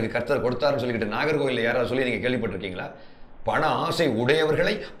எனக்கு கர்த்தர் கொடுத்தாருன்னு சொல்லிக்கிட்டு நாகர்கோவிலில் யாராவது சொல்லி நீங்கள் கேள்விப்பட்டிருக்கீங்களா? பண ஆசை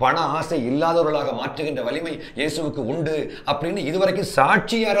உடையவர்களை பண ஆசை இல்லாதவர்களாக மாற்றுகின்ற வலிமை இயேசுவுக்கு உண்டு அப்படின்னு இதுவரைக்கும்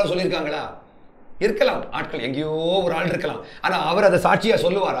சாட்சி யாராவது சொல்லியிருக்காங்களா? இருக்கலாம், ஆட்கள் எங்கேயோ ஒரு ஆள் இருக்கலாம். ஆனால் அவர் அதை சாட்சியா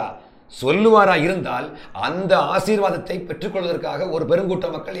சொல்லுவாரா இருந்தால் அந்த ஆசீர்வாதத்தை பெற்றுக்கொள்வதற்காக ஒரு பெருங்கூட்ட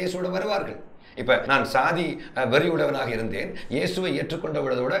மக்கள் இயேசுவிடம் வருவார்கள். இப்ப நான் சாதி வெறியுடையவனாக இருந்தேன், இயேசுவை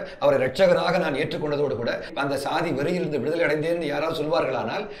ஏற்றுக்கொண்டதோட அவரை இரட்சகராக நான் ஏற்றுக்கொண்டதோடு கூட அந்த சாதி வெறியிலிருந்து விடுதலை அடைந்தேன் யாராவது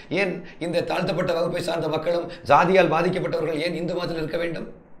சொல்வார்களானால், ஏன் இந்த தாழ்த்தப்பட்ட வகுப்பை சார்ந்த மக்களும் சாதியால் பாதிக்கப்பட்டவர்கள் ஏன் இந்து மதத்தில் இருக்க வேண்டும்?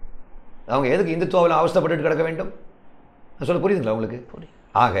 அவங்க எதுக்கு இந்துத்துவாவில் அவஸ்தைப்பட்டு கிடக்க வேண்டும்? சொல்ல புரியுதுங்களா உங்களுக்கு?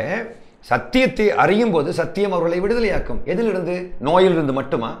 ஆக சத்தியத்தை அறியும் போது சத்தியம் அவர்களை விடுதலையாக்கும். எதிலிருந்து? நோயிலிருந்து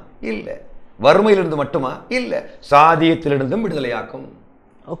மட்டுமா? இல்லை. வறுமையிலிருந்து மட்டுமா? இல்லை. சாதியத்திலிருந்தும் விடுதலையாக்கும்.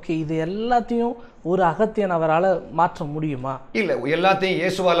 ஓகே, இது எல்லாத்தையும் ஒரு அகத்தியன் அவரால் மாற்ற முடியுமா? இல்லை, எல்லாத்தையும்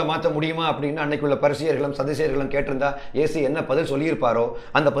இயேசுவால் மாற்ற முடியுமா அப்படின்னு அன்னைக்குள்ள பரிசேயர்களும் சதுசேயர்களும் கேட்டிருந்தா இயேசு என்ன பதில் சொல்லியிருப்பாரோ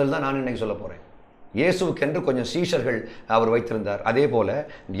அந்த பதில் தான் நான் இன்னைக்கு சொல்ல போகிறேன். இயேசுக்கென்று கொஞ்சம் சீஷர்கள் அவர் வைத்திருந்தார். அதே போல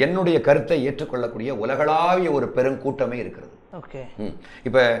என்னுடைய கருத்தை ஏற்றுக்கொள்ளக்கூடிய உலகளாவிய ஒரு பெருங்கூட்டமே இருக்கிறது. ஓகே,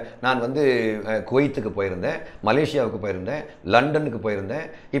 இப்போ நான் குவைத்துக்கு போயிருந்தேன், மலேசியாவுக்கு போயிருந்தேன், லண்டனுக்கு போயிருந்தேன்.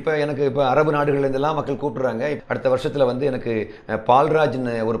 இப்போ அரபு நாடுகள்லேருந்தெல்லாம் மக்கள் கூப்பிட்றாங்க. அடுத்த வருஷத்தில் எனக்கு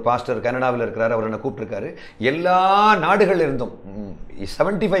பால்ராஜ்னு ஒரு பாஸ்டர் கனடாவில் இருக்கிறார், அவர் என்னை கூப்பிட்டுருக்காரு. எல்லா நாடுகளில் இருந்தும்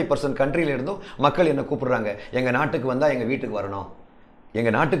 75% கண்ட்ரியில இருந்தும் மக்கள் என்னை கூப்பிட்றாங்க. எங்கள் நாட்டுக்கு வந்தால் எங்கள் வீட்டுக்கு வரணும்,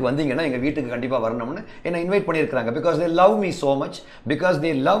 எங்கள் நாட்டுக்கு வந்தீங்கன்னா எங்கள் வீட்டுக்கு கண்டிப்பாக வரணும்னு என்னை இன்வைட் பண்ணியிருக்கிறாங்க. Because they love me so much, because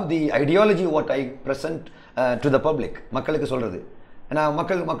they love the ideology what I present to the public. மக்களுக்கு சொல்கிறது நான்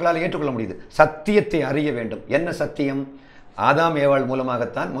மக்களால் ஏற்றுக்கொள்ள முடியுது. சத்தியத்தை அறிய வேண்டும். என்ன சத்தியம்? ஆதாம் ஏவாள்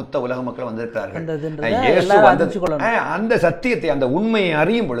மூலமாகத்தான் மொத்த உலக மக்கள் வந்திருக்கிறார்கள். அந்த சத்தியத்தை, அந்த உண்மையை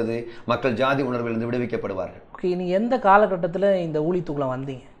அறியும் பொழுது மக்கள் ஜாதி உணர்விலிருந்து விடுவிக்கப்படுவார்கள். ஓகே, நீங்கள் எந்த காலகட்டத்தில் இந்த ஊழியத்துக்குள்ள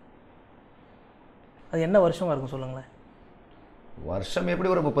வந்தீங்க? அது என்ன வருஷமா இருக்கும் சொல்லுங்களேன். வருஷம் எப்படி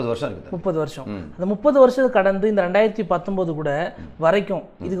ஒரு 30 வருஷம் இருக்குது. 30 வருஷம். அந்த 30 வருஷத்தை கடந்து இந்த 2019 கூட வரைக்கும்,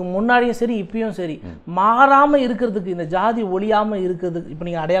 இதுக்கு முன்னாடியும் சரி இப்பயும் சரி, மாறாம இருக்கிறதுக்கு, இந்த ஜாதி ஒழியாம இருக்கிறதுக்கு, இப்போ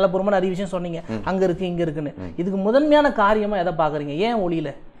நீங்க அடையாளபூர்வமான நிறைய விஷயம் சொன்னீங்க, அங்க இருக்கு இங்க இருக்குன்னு, இதுக்கு முதன்மையான காரியமா எதை பாக்குறீங்க? ஏன்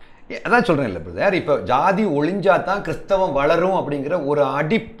ஒளியில? அதான் சொல்றேன் இல்லை பிரதர், இப்போ ஜாதி ஒழிஞ்சா தான் கிறிஸ்தவம் வளரும் அப்படிங்கிற ஒரு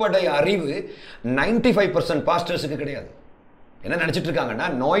அடிப்படை அறிவு 95% பாஸ்டர்ஸுக்கு கிடையாது. என்ன நினைச்சிட்டு இருக்காங்கன்னா,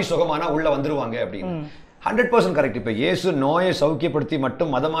 நோய் சுகமானா உள்ள வந்துருவாங்க அப்படின்னு. 100% கரெக்ட். இப்போ இயேசு நோயை சௌக்கியப்படுத்தி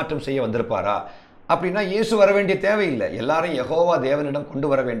மட்டும் மதமாற்றம் செய்ய வந்திருப்பாரா அப்படின்னா இயேசு வர வேண்டிய தேவையில்லை. எல்லாரும் யெகோவா தேவனிடம் கொண்டு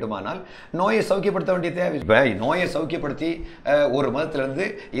வர வேண்டுமானால் நோயை சௌக்கியப்படுத்த வேண்டிய தேவை. இப்போ நோயை சௌக்கியப்படுத்தி ஒரு மதத்திலிருந்து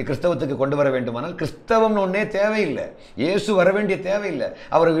கிறிஸ்தவத்துக்கு கொண்டு வர வேண்டுமானால் கிறிஸ்தவம்னு ஒன்றே தேவையில்லை, இயேசு வர வேண்டிய தேவையில்லை.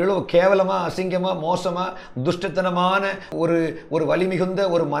 அவர் இவ்வளவு கேவலமாக, அசிங்கமாக, மோசமாக, துஷ்டத்தனமான ஒரு வலி மிகுந்த,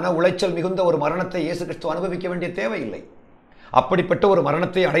 ஒரு மன உளைச்சல் மிகுந்த ஒரு மரணத்தை இயேசு கிறிஸ்து அனுபவிக்க வேண்டிய தேவையில்லை. அப்படிப்பட்ட ஒரு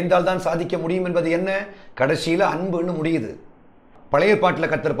மரணத்தை அடைந்தால்தான் சாதிக்க முடியும் என்பது என்ன? கடைசியில் அன்புன்னு முடியுது. பழைய ஏற்பாட்டில்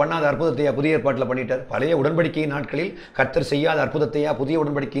கர்த்தர் பண்ணாத அற்புதத்தையா புதிய ஏற்பாட்டில் பண்ணிட்டார்? பழைய உடன்படிக்கையின் நாட்களில் கர்த்தர் செய்யாத அற்புதத்தையா புதிய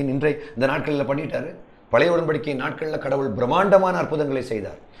உடன்படிக்கையின் இந்த நாட்களில் பண்ணிட்டாரு? பழைய உடன்படிக்கையின் நாட்களில் கடவுள் பிரம்மாண்டமான அற்புதங்களை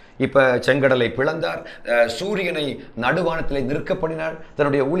செய்தார். இப்போ செங்கடலை பிளந்தார், சூரியனை நடுவானத்தில் நிற்க பண்ணினார்,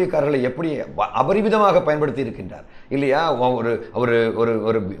 தன்னுடைய ஊழியக்காரர்களை எப்படி அபரிமிதமாக பயன்படுத்தி இருக்கின்றார் இல்லையா?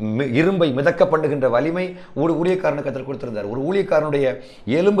 ஒரு இரும்பை மிதக்க பண்ணுகின்ற வலிமை ஒரு ஊழியக்காரனுக்கு கர்த்தர் கொடுத்திருந்தார். ஒரு ஊழியக்காரனுடைய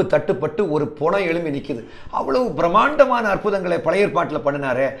எலும்பு தட்டுப்பட்டு ஒரு புனை எலும்பி நிற்குது. அவ்வளவு பிரம்மாண்டமான அற்புதங்களை பழைய ஏற்பாட்டில்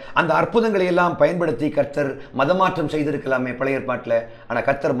பண்ணினாரே. அந்த அற்புதங்களை எல்லாம் பயன்படுத்தி கர்த்தர் மதமாற்றம் செய்திருக்கலாமே பழைய ஏற்பாட்டில். ஆனால்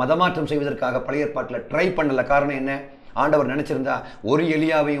கர்த்தர் மதமாற்றம் செய்வதற்காக பழைய ஏற்பாட்டில் ட்ரை பண்ணல. காரணம் என்ன? ஆண்டவர் நினைச்சிருந்தா ஒரு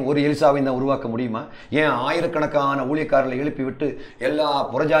எலியாவையும் ஒரு எலிசாவையும் தான் உருவாக்க முடியுமா? ஏன் ஆயிரக்கணக்கான ஊழியக்காரர்களை எழுப்பிவிட்டு எல்லா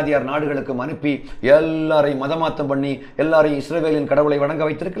புறஜாதியார் நாடுகளுக்கும் அனுப்பி எல்லாரையும் மதமாற்றம் பண்ணி எல்லாரையும் இஸ்ரவேலின் கடவுளை வணங்க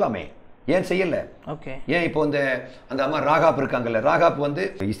வைத்திருக்கலாமே? ஏன் செய்யல? ஓகே. ஏன் இப்போ அந்த அம்மா ராகாப் இருக்காங்கல்ல, ராகாப் வந்து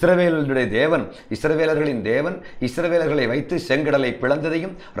இஸ்ரவேலர்களுடைய தேவன், இஸ்ரவேலர்களின் தேவன், இஸ்ரவேலர்களை வைத்து செங்கடலை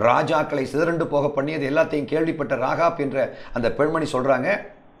பிளந்ததையும் ராஜாக்களை சிதறண்டு போக பண்ணியது எல்லாத்தையும் கேள்விப்பட்ட ராகாப் என்ற அந்த பெண்மணி சொல்றாங்க,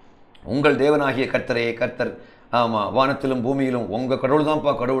 உங்கள் தேவனாகிய கர்த்தரே கர்த்தர், ஆமா வானத்திலும் பூமியிலும் உங்க கடவுள்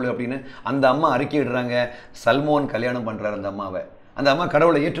தான்ப்பா கடவுள் அப்படின்னு அந்த அம்மா அறிக்கையிடுறாங்க. சல்மோன் கல்யாணம் பண்றாரு அந்த அம்மாவை. அந்த அம்மா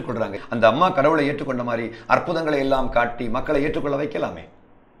கடவுளை ஏற்றுக்கொள்றாங்க. அந்த அம்மா கடவுளை ஏற்றுக்கொண்ட மாதிரி அற்புதங்களை எல்லாம் காட்டி மக்களை ஏற்றுக்கொள்ள வைக்கலாமே.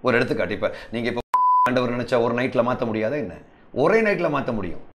 ஒரு எடுத்துக்காட்டு, இப்ப நீங்க இப்போ ஆண்டவர் நினைச்சா ஒரு நைட்ல மாற்ற முடியாதா என்ன? ஒரே நைட்ல மாற்ற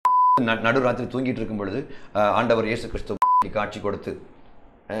முடியும். நடுராத்திரி தூங்கிட்டு இருக்கும் பொழுது ஆண்டவர் இயேசு கிறிஸ்து காட்சி கொடுத்து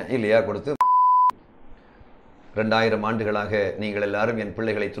இல்லையா, கொடுத்து 2000 ஆண்டுகளாக நீங்கள் எல்லாரும் என்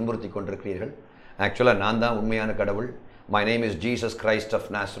பிள்ளைகளை துன்புறுத்தி கொண்டிருக்கிறீர்கள். ஆக்சுவலா நான் தான் உண்மையான கடவுள். My name is Jesus Christ of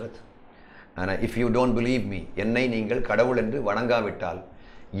Nazareth. ஆனால் if you don't believe me, என்னை நீங்கள் கடவுள் என்று வணங்காவிட்டால்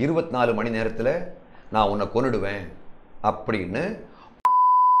 24 மணி நேரத்தில் நான் உன்னை கொன்னுடுவேன் அப்படின்னு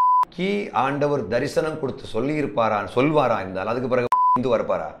ஆண்டவர் தரிசனம் கொடுத்து சொல்வாரா இருந்தால் அதுக்கு பிறகு இந்து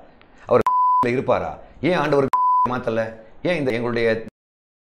வரப்பாரா? அவர் இருப்பாரா? ஏன் ஆண்டவர் மாத்தல? ஏன் இந்த எங்களுடைய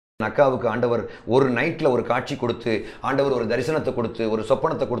அக்காவுக்கு ஆண்டவர் ஒரு நைட்ல ஒரு காட்சி கொடுத்து, ஆண்டவர் ஒரு தரிசனத்தை கொடுத்து, ஒரு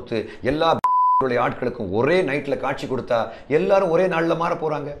சொப்பனத்தை கொடுத்து, எல்லா ஆட்களுக்கும் ஒரே நைட்ல காட்சி கொடுத்தா எல்லாரும் ஒரே நாள்ல மாற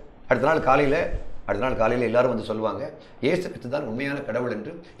போறாங்க. அடுத்த நாள் காலையில் எல்லாரும் வந்து சொல்லுவாங்க, இயேசு கிறிஸ்து தான் உண்மையான கடவுள்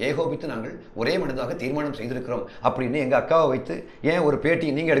என்று ஏகோபித்து நாங்கள் ஒரே மனதாக தீர்மானம் செய்திருக்கிறோம் அப்படின்னு எங்கள் அக்காவை வைத்து ஏன் ஒரு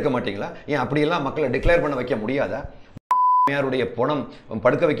பேட்டி நீங்கள் எடுக்க மாட்டீங்களா? ஏன் அப்படியெல்லாம் மக்களை டிக்ளேர் பண்ண வைக்க முடியாதா? யாருடைய பணம்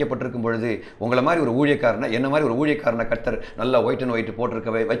படுக்க வைக்கப்பட்டிருக்கும் பொழுது உங்களை மாதிரி ஒரு ஊழியக்காரனை, என்ன மாதிரி ஒரு ஊழியக்காரனை கர்த்தர் நல்லா ஒயிட் அண்ட் ஒயிட்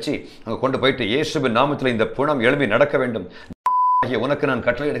போட்டிருக்கவே வச்சு அங்கே கொண்டு போயிட்டு இயேசுவின் நாமத்தில் இந்த பணம் எழும்பி நடக்க வேண்டும், உனக்கு நான்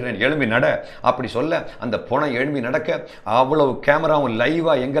கட்டளை எடுக்கிறேன், எழும்பி நட அப்படி சொல்ல அந்த பணம் எழும்பி நடக்க அவ்வளவு கேமராவும்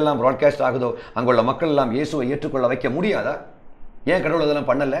லைவா எங்கெல்லாம் ப்ராட்காஸ்ட் ஆகுதோ அங்குள்ள மக்கள் எல்லாம் இயேசுவை ஏற்றுக்கொள்ள வைக்க முடியாதா? ஏன் கடவுள் அதெல்லாம்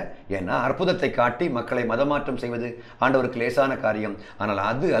பண்ணல? ஏன்னா அற்புதத்தை காட்டி மக்களை மதமாற்றம் செய்வது ஆண்டவருக்கு லேசான காரியம். ஆனால்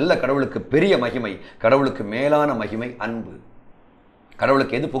அது அல்ல கடவுளுக்கு பெரிய மகிமை. கடவுளுக்கு மேலான மகிமை அன்பு.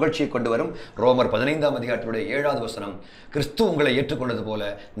 கடவுளுக்கு எது புகழ்ச்சியை கொண்டு வரும்? ரோமர் 15ஆம் அதிகாரத்துடைய 7வது வசனம், கிறிஸ்து உங்களை ஏற்றுக்கொண்டது போல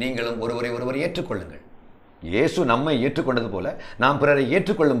நீங்களும் ஒருவர் ஏற்றுக்கொள்ளுங்கள். இயேசு நம்மை ஏற்றுக்கொண்டது போல நாம் பிறரை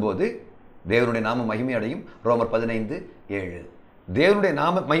ஏற்றுக்கொள்ளும் போது தேவனுடைய நாம மகிமை அடையும். ரோமர் 15:7. தேவனுடைய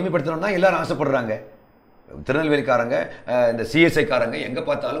நாம மகிமைப்படுத்தணும்னா எல்லாரும் ஆசைப்படுறாங்க. திருநெல்வேலிக்காரங்க, இந்த சிஎஸ்ஐக்காரங்க எங்கே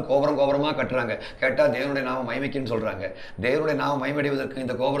பார்த்தாலும் கோபுரமாக கட்டுறாங்க. கேட்டால் தேவனுடைய நாம மகிமைக்குன்னு சொல்கிறாங்க. தேவனுடைய நாம மகிமையடைவதற்கு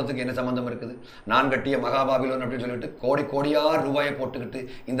இந்த கோபுரத்துக்கு என்ன சம்பந்தம் இருக்குது? நான் கட்டிய மகாபாபிலோன் அப்படின்னு சொல்லிட்டு கோடியாக ரூபாயை போட்டுக்கிட்டு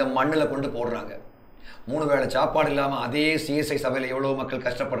இந்த மண்ணில் கொண்டு போடுறாங்க. 3 வேளை சாப்பாடு இல்லாமல் அதே சிஎஸ்ஐ சபையில் எவ்வளோ மக்கள்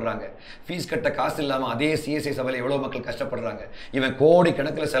கஷ்டப்படுறாங்க. ஃபீஸ் கட்ட காசு இல்லாமல் அதே சிஎஸ்ஐ சபையில் எவ்வளோ மக்கள் கஷ்டப்படுறாங்க. இவன் கோடி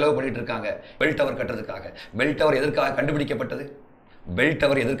கணக்கில் செலவு பண்ணிட்டு இருக்காங்க பெல் டவர் கட்டுறதுக்காக. பெல் டவர் எதற்காக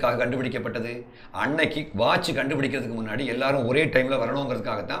கண்டுபிடிக்கப்பட்டது? அன்னைக்கு வாட்ச் கண்டுபிடிக்கிறதுக்கு முன்னாடி எல்லாரும் ஒரே டைமில்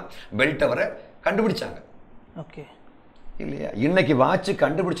வரணுங்கிறதுக்காகத்தான் பெல் டவரை கண்டுபிடிச்சாங்க. ஓகே இல்லையா? இன்னைக்கு வாட்ச்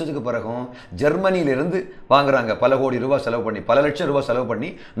கண்டுபிடிச்சதுக்கு பிறகும் ஜெர்மனியிலிருந்து வாங்குறாங்க. பல கோடி ரூபாய் செலவு பண்ணி, பல லட்சம் ரூபாய் செலவு பண்ணி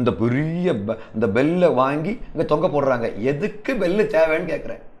இந்த பெரிய இந்த பெல்லை வாங்கி இங்கே தொங்க போடுறாங்க. எதுக்கு பெல்லு தேவைன்னு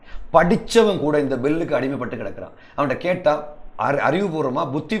கேட்குறேன். படித்தவன் கூட இந்த பெல்லுக்கு அடிமைப்பட்டு கிடக்கிறான். அவன்கிட்ட கேட்டால் அறிவுபூர்வமாக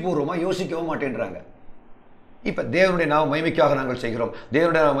புத்திபூர்வமாக யோசிக்கவும் மாட்டேன்றாங்க. இப்போ தேவனுடைய நாம மகிமைக்காக நாங்கள் செய்கிறோம்.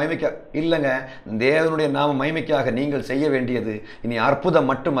 தேவனுடைய நாம மகிமைக்காக இல்லைங்க. தேவனுடைய நாம மகிமைக்காக நீங்கள் செய்ய வேண்டியது இனி அற்புதம்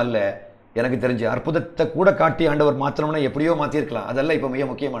மட்டுமல்ல. எனக்கு தெரிஞ்சு அற்புதத்தை கூட காட்டி ஆண்டவர் மாற்றணும்னா எப்படியோ மாற்றிருக்கலாம். அதெல்லாம் இப்போ மிக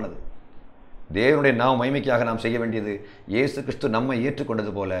முக்கியமானது. தேவனுடைய நாம மகிமைக்காக நாம் செய்ய வேண்டியது இயேசு கிறிஸ்து நம்மை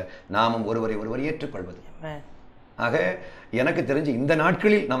ஏற்றுக்கொண்டது போல நாமும் ஒருவர் ஏற்றுக்கொள்வது. ஆக எனக்கு தெரிஞ்சு இந்த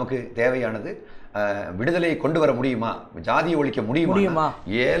நாட்களில் நமக்கு தேவையானது விடுதலையை கொண்டு வர முடியுமா? ஜாதியை ஒழிக்க முடியுமா?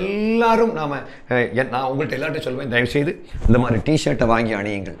 எல்லாரும் நான் உங்கள்கிட்ட எல்லார்ட்டும் சொல்வேன், தயவுசெய்து இந்த மாதிரி டிஷர்ட்டை வாங்கி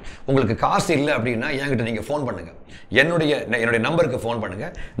அணியுங்கள். உங்களுக்கு காசு இல்லை அப்படின்னா என்கிட்ட நீங்கள் ஃபோன் பண்ணுங்கள். என்னுடைய நம்பருக்கு ஃபோன்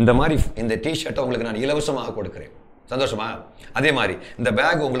பண்ணுங்கள். இந்த மாதிரி இந்த டிஷர்ட்டை உங்களுக்கு நான் இலவசமாக கொடுக்குறேன். சந்தோஷமா? அதே மாதிரி இந்த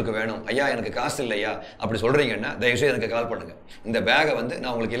பேக் உங்களுக்கு வேணும், ஐயா எனக்கு காசு இல்லையா அப்படி சொல்கிறீங்கன்னா தயவுசெய்து எனக்கு கால் பண்ணுங்கள். இந்த பேகை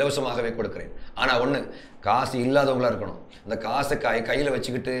நான் உங்களுக்கு இலவசமாகவே கொடுக்குறேன். ஆனால் ஒன்று, காசு இல்லாதவங்களாக இருக்கணும். இந்த காசை கையில்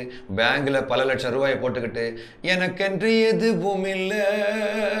வச்சுக்கிட்டு பேங்கில் பல லட்சம் ரூபாயை போட்டுக்கிட்டு எனக்கென்று எதுவும் இல்லை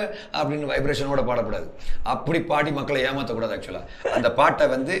அப்படின்னு வைப்ரேஷனோட பாடக்கூடாது. அப்படி பாடி மக்களை ஏமாற்றக்கூடாது. ஆக்சுவலாக அந்த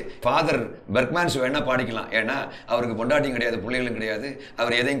பாட்டை ஃபாதர் பெர்க்மேன்ஸ் வேணால் பாடிக்கலாம். ஏன்னா அவருக்கு பொண்டாட்டியும் கிடையாது, பிள்ளைகளும் கிடையாது,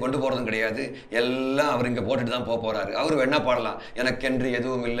 அவர் எதையும் கொண்டு போகிறதும் கிடையாது, எல்லாம் அவர் இங்கே போட்டுட்டு தான் போகிறாரு. அவர் வேணா பாடலாம், எனக்கென்று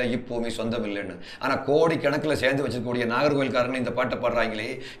எதுவும் இல்லை இப்போவுமே சொந்தம் இல்லைன்னு. ஆனால் கோடிக்கணக்கில் சேர்ந்து வச்சிருக்கக்கூடிய நாகர்கோவில்காரங்க இந்த பாட்டை பாடுறாங்களே,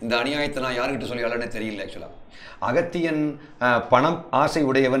 இந்த அநியாயத்தை நான் யார்கிட்ட சொல்லி அழன்னு தெரியல. ஆக்சுவலாக அகத்தியன் பணம் ஆசை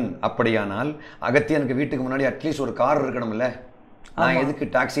உடையவன். அப்படியானால் அகத்தியனுக்கு வீட்டுக்கு முன்னாடி அட்லீஸ்ட் ஒரு கார் இருக்கணும்ல. நான் எதுக்கு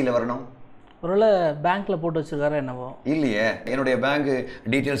டாக்ஸியில் வரணும்? ஒருவேளை பேங்க்ல போட்டு வச்சிருக்காரா என்னவோ? இல்லையே, என்னுடைய பேங்க்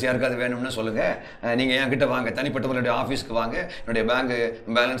டீட்டெயில்ஸ் யாருக்காவது வேணும்னு சொல்லுங்கள், நீங்கள் என்கிட்ட வாங்க, தனிப்பட்டவர்களுடைய ஆஃபீஸ்க்கு வாங்க, என்னுடைய பேங்க்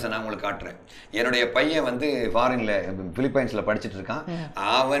பேலன்ஸை நான் உங்களுக்கு காட்டுறேன். என்னுடைய பையன் வந்து ஃபாரின்ல பிலிப்பைன்ஸில் படிச்சுட்டு இருக்கான்.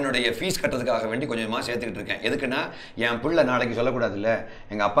 அவனுடைய ஃபீஸ் கட்டுறதுக்காக வேண்டி கொஞ்சமாக சேர்த்துக்கிட்டு இருக்கேன். எதுக்குன்னா என் பிள்ளை நாளைக்கு சொல்லக்கூடாதுல்ல,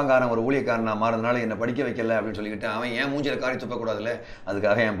 எங்கள் அப்பங்காரன் ஒரு ஊழியக்காரன் மாறதுனால என்னை படிக்க வைக்கல அப்படின்னு சொல்லிக்கிட்டு அவன் ஏன் மூஞ்சில் காரி துப்பக்கூடாதுல்ல,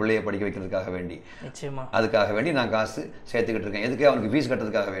 அதுக்காக என் பிள்ளையை படிக்க வைக்கிறதுக்காக வேண்டி அதுக்காக வேண்டி நான் காசு சேர்த்துக்கிட்டு இருக்கேன். எதுக்கு? அவனுக்கு ஃபீஸ்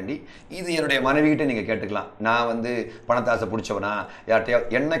கட்டுறதுக்காக வேண்டி. இது என்னுடைய மனைவிகிட்ட நீங்க கேட்டுக்கலாம். நான் வந்து பணத்தாசை பிடிச்சவனா, யார்ட்டையா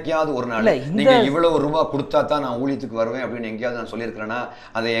என்னைக்காவது ஒரு நாள் நீங்க இவ்வளவு ரூபாய் கொடுத்தா தான் நான் ஊழியத்துக்கு வருவேன் அப்படின்னு எங்கேயாவது நான் சொல்லியிருக்கிறேன்னா,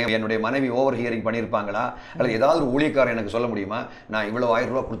 அதை என்னுடைய மனைவி ஓவர் ஹியரிங் பண்ணியிருப்பாங்களா? அல்லது ஏதாவது ஒரு ஊழியக்காரன் எனக்கு சொல்ல முடியுமா, நான் இவ்வளவு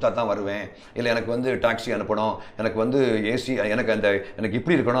 1000 ரூபாய் கொடுத்தா தான் வருவேன், இல்லை எனக்கு வந்து டாக்ஸி அனுப்பணும், எனக்கு வந்து ஏசி, எனக்கு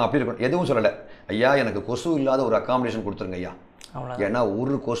இப்படி இருக்கணும் அப்படி இருக்கணும், எதுவும் சொல்லலை. ஐயா எனக்கு கொசு இல்லாத ஒரு அகாமடேஷன் கொடுத்துருங்க ஐயா. ஏன்னா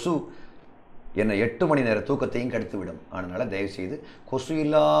ஒரு கொசு என்னை 8 மணி நேர தூக்கத்தையும் கெடுத்து விடும். அதனால் தயவுசெய்து கொசு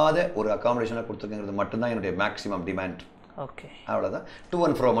இல்லாத ஒரு அகாமடேஷனாக கொடுத்துருங்கிறது மட்டும்தான் என்னுடைய மேக்ஸிமம் டிமாண்ட். ஓகே, அவ்வளோதான். டூ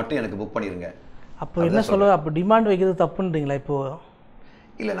அண்ட் ஃப்ரோ மட்டும் எனக்கு புக் பண்ணிடுங்க. அப்போ என்ன சொல்ல, அப்போ டிமாண்ட் வைக்கிறது தப்புன்றீங்களா? இப்போது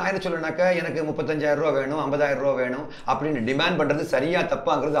இல்லை, நான் என்ன சொல்லுனாக்கா, எனக்கு 35,000 ரூபா வேணும், 50,000 ரூபா வேணும் அப்படின்னு டிமாண்ட் பண்ணுறது சரியா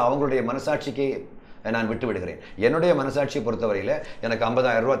தப்பாங்கிறது அவங்களுடைய மனசாட்சிக்கே நான் விட்டு விடுகிறேன். என்னுடைய மனசாட்சியை பொறுத்தவரையில் எனக்கு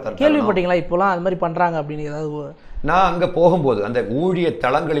 50,000 ரூபா தர. கேள்விப்பட்டீங்களா இப்போலாம் அது மாதிரி பண்ணுறாங்க அப்படின்னு? ஏதாவது நான் அங்கே போகும்போது, அந்த ஊழிய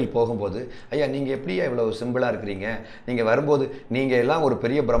தளங்களில் போகும்போது, ஐயா நீங்கள் எப்படியா இவ்வளோ சிம்பிளாக இருக்கிறீங்க, நீங்கள் வரும்போது நீங்கள் எல்லாம் ஒரு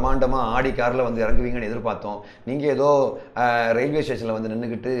பெரிய பிரம்மாண்டமாக ஆடி காரில் வந்து இறங்குவீங்கன்னு எதிர்பார்த்தோம், நீங்கள் ஏதோ ரயில்வே ஸ்டேஷனில் வந்து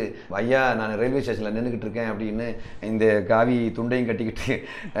நின்றுக்கிட்டு, ஐயா நான் ரயில்வே ஸ்டேஷனில் நின்றுக்கிட்டு இருக்கேன் அப்படின்னு இந்த காவி துண்டையும் கட்டிக்கிட்டு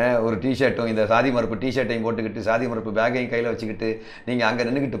ஒரு டிஷர்ட்டும் இந்த சாதி மறுப்பு டிஷர்ட்டையும் போட்டுக்கிட்டு சாதி மறுப்பு பேக்கையும் கையில் வச்சுக்கிட்டு நீங்கள் அங்கே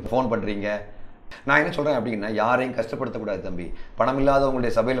நின்றுக்கிட்டு ஃபோன் பண்ணுறீங்க. நான் என்ன சொல்கிறேன் அப்படின்னா, யாரையும் கஷ்டப்படுத்தக்கூடாது தம்பி. பணம்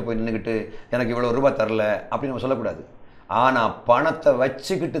இல்லாதவங்களுடைய சபையில் போய் நின்றுக்கிட்டு எனக்கு இவ்வளோ ரூபாய் தரல அப்படின்னு நம்ம சொல்லக்கூடாது. ஆனால் பணத்தை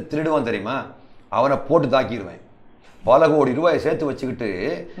வச்சுக்கிட்டு திருடுவான் தெரியுமா, அவனை போட்டு தாக்கிடுவேன். பல கோடி ரூபாயை சேர்த்து வச்சுக்கிட்டு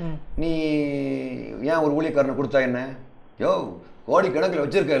நீ ஏன் ஒரு ஊழியக்காரனை கொடுத்தா என்ன, யோ கோடி கணக்கில்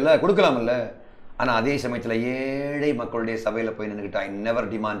வச்சுருக்கல, கொடுக்கலாமில்ல. ஆனால் அதே சமயத்தில் ஏழை மக்களுடைய சபையில் போய் நின்றுக்கிட்டு ஐ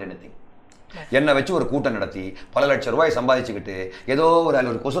நெவர் டிமாண்ட் எனிதிங். என்னை வச்சு ஒரு கூட்டம் நடத்தி பல லட்சம் ரூபாய் சம்பாதிச்சுக்கிட்டு ஏதோ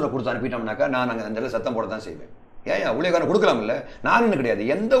ஒரு கொசுரை கொடுத்து அனுப்பிட்டோம்னாக்கா நான் அங்கே அந்த சத்தம் போட தான் செய்வேன். ஏன் ஊழியக்காரன் கொடுக்கலாம் இல்லை, நான் இன்னும் கிடையாது,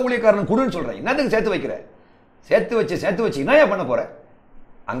 எந்த ஊழியக்காரன் கொடுன்னு சொல்கிறேன். என்னத்துக்கு சேர்த்து வைக்கிறேன்? சேர்த்து வச்சு என்ன பண்ண போகிறேன்?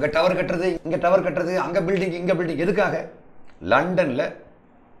 அங்கே டவர் கட்டுறது, இங்கே டவர் கட்டுறது, அங்கே பில்டிங் இங்கே பில்டிங், எதுக்காக? லண்டனில்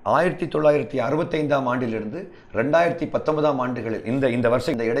 1965ஆம் ஆண்டிலிருந்து 2019ஆம் ஆண்டுகளில் இந்த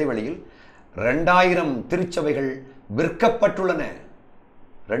வருஷம் இந்த இடைவெளியில் 2000 திருச்சபைகள் விற்கப்பட்டுள்ளன.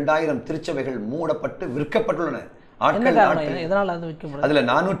 2000 திருச்சபைகள் மூடப்பட்டு விற்கப்பட்டுள்ளன. அதுல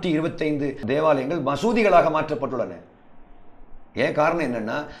 425 தேவாலயங்கள் மசூதிகளாக மாற்றப்பட்டுள்ளன. ஏன் காரணம்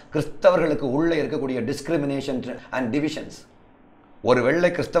என்னன்னா, கிறிஸ்தவர்களுக்கு உள்ள இருக்கக்கூடிய டிஸ்கிரிமினேஷன் அண்ட் டிவிஷன்ஸ். ஒரு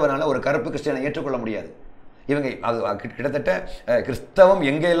வெள்ளை கிறிஸ்தவனால ஒரு கருப்பு கிறிஸ்டியனை ஏற்றுக்கொள்ள முடியாது. இவங்க அது கிட்டத்தட்ட கிறிஸ்தவம்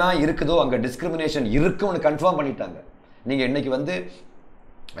எங்கெல்லாம் இருக்குதோ அங்க டிஸ்கிரிமினேஷன் இருக்கும்னு கன்ஃபார்ம் பண்ணிட்டாங்க. நீங்க இன்னைக்கு வந்து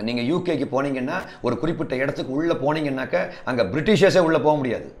நீங்கள் யூகேக்கு போனீங்கன்னா, ஒரு குறிப்பிட்ட இடத்துக்கு உள்ளே போனீங்கன்னாக்க அங்கே பிரிட்டிஷர்ஸே உள்ளே போக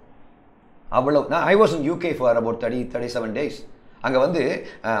முடியாது. அவ்வளோ. நான் I was in UK for about 37 days. அங்கே வந்து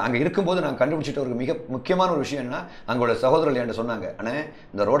அங்கே இருக்கும்போது நான் கண்டுபிடிச்சிட்ட ஒரு மிக முக்கியமான ஒரு விஷயம் என்னன்னா, அங்கோட சகோதரர்கள் என்கிட்ட சொன்னாங்க, அண்ணே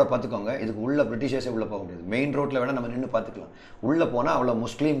இந்த ரோடை பார்த்துக்கோங்க, இதுக்கு உள்ள பிரிட்டிஷர்ஸே உள்ளே போக முடியாது, மெயின் ரோட்டில் வேணால் நம்ம நின்று பார்த்துக்கலாம், உள்ளே போனால் அவ்வளோ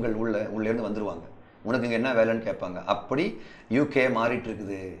முஸ்லீம்கள் உள்ளேருந்து வந்துடுவாங்க, உனக்கு இங்கே என்ன வேலைன்னு கேட்பாங்க. அப்படி யூகே மாறிட்டு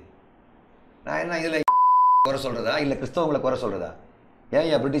இருக்குது. நான் என்ன இதில் குறை சொல்கிறதா இல்லை கிறிஸ்தவங்களை குறை சொல்கிறதா?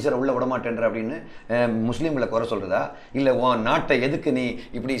 ஏன் பிரிட்டிஷரை உள்ள விட மாட்டேன்ற அப்படின்னு முஸ்லீம்களை குறை சொல்கிறதா? இல்லை உன் நாட்டை எதுக்கு நீ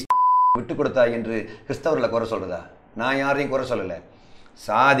இப்படி விட்டு கொடுத்தா என்று கிறிஸ்தவர்களை குறை சொல்கிறதா? நான் யாரையும் குறை சொல்லலை.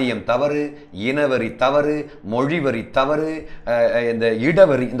 சாதியம் தவறு, இனவரி தவறு, மொழிவரி தவறு, இந்த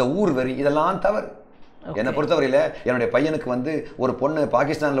இடவரி, இந்த ஊர் வரி, இதெல்லாம் தவறு. என்னை பொறுத்தவரையில் என்னுடைய பையனுக்கு வந்து ஒரு பொண்ணு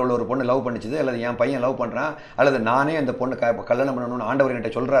பாகிஸ்தானில் உள்ள ஒரு பொண்ணு லவ் பண்ணிச்சுது, அல்லது என் பையன் லவ் பண்ணுறான், அல்லது நானே அந்த பொண்ணு கல்யாணம் பண்ணணும்னு ஆண்டவர்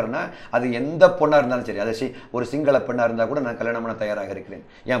என்கிட்ட சொல்கிறாருன்னா, அது எந்த பொண்ணாக இருந்தாலும் சரி, அதை ஒரு சிங்கள பெண்ணாக இருந்தால் கூட நான் கல்யாணம் பண்ண தயாராக இருக்கிறேன்.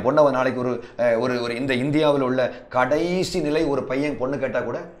 என் பொண்ணை நாளைக்கு ஒரு இந்த இந்தியாவில் உள்ள கடைசி நிலை ஒரு பையன் பொண்ணு கேட்டால்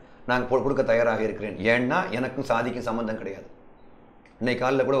கூட நான் கொடுக்க தயாராக இருக்கிறேன். ஏன்னா எனக்கும் சாதிக்கும் சம்மந்தம் கிடையாது. இன்னைக்கு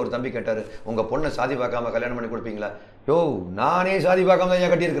காலையில் கூட ஒரு தம்பி கேட்டார், உங்கள் பொண்ணை சாதி பார்க்காம கல்யாணம் பண்ணி கொடுப்பீங்களா? யோ நானே சாதி பார்க்காம தான்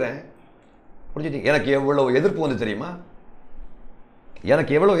ஏன் கட்டியிருக்கிறேன். புரிஞ்சுட்டு எனக்கு எவ்வளோ எதிர்ப்பு வந்து தெரியுமா?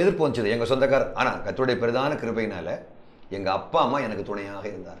 எனக்கு எவ்வளோ எதிர்ப்பு வந்துச்சு எங்கள் சொந்தக்காரர். ஆனால் கர்த்தருடைய பெரிதான கிருபையினால எங்கள் அப்பா அம்மா எனக்கு துணையாக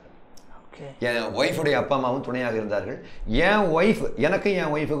இருந்தார்கள். என் ஒய்ஃபுடைய அப்பா அம்மாவும் துணையாக இருந்தார்கள். என் ஒய்ஃப், எனக்கும்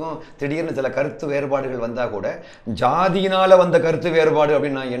என் ஒய்ஃபுக்கும் திடீர்னு சில கருத்து வேறுபாடுகள் வந்தால் கூட ஜாதியினால் வந்த கருத்து வேறுபாடு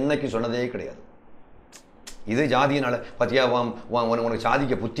அப்படின்னு நான் என்னைக்கு சொன்னதே கிடையாது. இது ஜாதியினால் பார்த்தியா, உனக்கு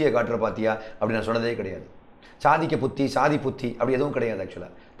சாதிக்க புத்தியை காட்டுற பார்த்தியா அப்படின்னு நான் சொன்னதே கிடையாது. சாதிக்க புத்தி, சாதி புத்தி அப்படி எதுவும் கிடையாது.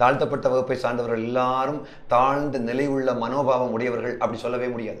 ஆக்சுவலாக தாழ்த்தப்பட்ட வகுப்பை சார்ந்தவர்கள் எல்லாரும் தாழ்ந்த நிலை உள்ள மனோபாவம் உடையவர்கள் அப்படி சொல்லவே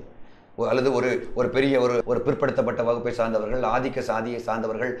முடியாது. அல்லது ஒரு பெரிய ஒரு பிற்படுத்தப்பட்ட வகுப்பை சார்ந்தவர்கள், ஆதிக்க சாதியை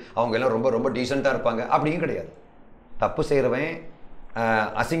சார்ந்தவர்கள், அவங்க எல்லாம் ரொம்ப ரொம்ப டீசெண்டாக இருப்பாங்க அப்படியும் கிடையாது. தப்பு செய்கிறவன்,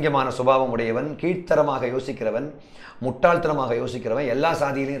 அசிங்கமான சுபாவம் உடையவன், கீழ்த்தரமாக யோசிக்கிறவன், முட்டாள்தனமாக யோசிக்கிறவன் எல்லா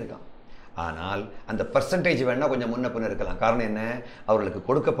சாதியிலையும் இருக்கான். ஆனால் அந்த பர்சன்டேஜ் வேணா கொஞ்சம் முன்ன பின்ன இருக்கலாம். காரணம் என்ன? அவர்களுக்கு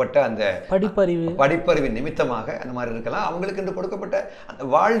கொடுக்கப்பட்ட அந்த படிப்பறிவின் நிமித்தமாக அந்த மாதிரி இருக்கலாம். அவங்களுக்கு என்று கொடுக்கப்பட்ட அந்த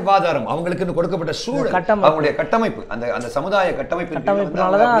வாழ்வாதாரம், அவங்களுக்கு என்று கொடுக்கப்பட்ட சூழல், அவங்களுடைய கட்டமைப்பு, அந்த சமுதாய கட்டமைப்பு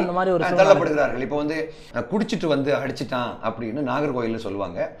தள்ளப்படுகிறார்கள். இப்போ வந்து குடிச்சிட்டு வந்து அடிச்சிட்டான் அப்படின்னு நாகர்கோயில்னு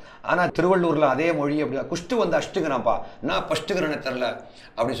சொல்லுவாங்க. ஆனா திருவள்ளூர்ல அதே மொழி அப்படி குஷ்டு வந்து அஷ்டுகிறான்ப்பா, நான் பஷ்டுகிறேன்னு தெரியல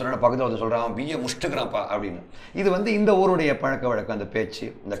அப்படின்னு சொன்னா பக்கத்தில் வந்து சொல்றான் பிஏ முஷ்டுகிறான்ப்பா அப்படின்னு. இது வந்து இந்த ஊருடைய பழக்க வழக்கம், அந்த பேச்சு,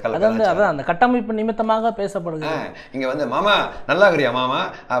 இந்த கலாச்சாரம், அந்த கட்டமைப்பு நிமித்தமாக பேசப்படுது. இங்க வந்து மாமா நல்லா இருக்கிறியா மாமா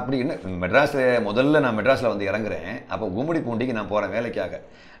அப்படின்னு முதல்ல நான் மெட்ராஸ்ல வந்து இறங்குறேன். அப்போ கும்மிடி பூண்டிக்கு நான் போறேன் வேலைக்காக.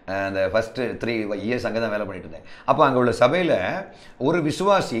 அந்த ஃபஸ்ட்டு 3 இயர்ஸ் அங்கே தான் வேலை பண்ணிட்டு இருந்தேன். அப்போ அங்கே உள்ள சபையில் ஒரு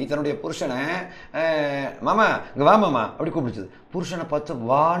விசுவாசி தன்னுடைய புருஷனை மாமா இங்கே வா மாமா அப்படி கூப்பிடுச்சது. புருஷனை பார்த்து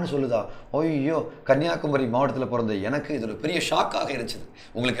வான்னு சொல்லுதா. ஐயோ, கன்னியாகுமரி மாவட்டத்தில் பிறந்த எனக்கு இது ஒரு பெரிய ஷாக்காக இருந்துச்சு.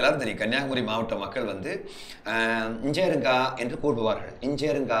 உங்களுக்கு எல்லாரும் தெரியும், கன்னியாகுமரி மாவட்ட மக்கள் வந்து இஞ்சேருங்கா என்று கூப்பிடுவார்கள்,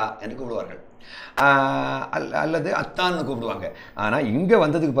 இஞ்சேருங்கா என்று கூப்பிடுவார்கள், அல்லது அத்தான்னு கூப்பிடுவாங்க. ஆனால் இங்கே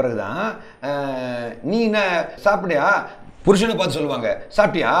வந்ததுக்கு பிறகுதான் நீ என்ன சாப்பிடியா, புருஷனை பார்த்து சொல்லுவாங்க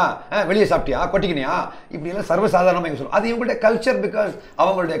சாப்பிட்டியா, வெளியே சாப்பிட்டியா, கொட்டிக்கினியா, இப்படியெல்லாம் சர்வசாதாரணமாக இங்கே சொல்லுவாங்க. அது இவங்களுடைய கல்ச்சர். பிகாஸ்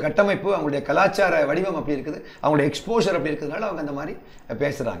அவங்களுடைய கட்டமைப்பு, அவங்களுடைய கலாச்சார வடிவம் அப்படி இருக்குது, அவங்களுடைய எக்ஸ்போஷர் அப்படி இருக்கிறதுனால அவங்க அந்த மாதிரி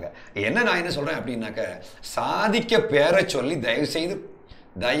பேசுகிறாங்க. நான் என்ன சொல்கிறேன் அப்படின்னாக்க, சாதிக்க பேரை சொல்லி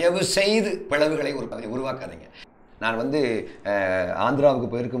தயவு செய்து பிளவுகளை உருவாக்காதீங்க. நான் வந்து ஆந்திராவுக்கு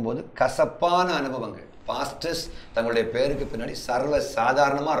போயிருக்கும்போது கசப்பான அனுபவங்கள். பாஸ்டர்ஸ் தங்களுடைய பேருக்கு பின்னாடி சர்வ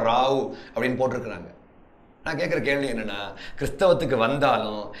சாதாரணமாக ராவு அப்படின்னு போட்டிருக்கிறாங்க. நான் கேட்குற கேள்வி என்னென்னா, கிறிஸ்தவத்துக்கு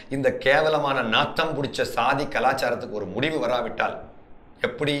வந்தாலும் இந்த கேவலமான நாத்தம் பிடிச்ச சாதி கலாச்சாரத்துக்கு ஒரு முடிவு வராவிட்டால்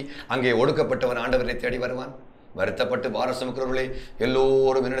எப்படி அங்கே ஒடுக்கப்பட்டவன் ஆண்டவரை தேடி வருவான்? வருத்தப்பட்டு பாரம் சுமக்கிறவர்களே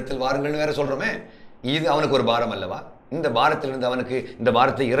எல்லோரும் என்னிடத்தில் வாருங்கள்னு வேற சொல்கிறோமே, இது அவனுக்கு ஒரு பாரம் அல்லவா? இந்த பாரத்திலிருந்து அவனுக்கு இந்த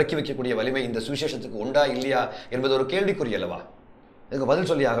பாரத்தை இறக்கி வைக்கக்கூடிய வலிமை இந்த சுவிசேஷத்துக்கு உண்டா இல்லையா என்பது ஒரு கேள்விக்குறி அல்லவா? இதுக்கு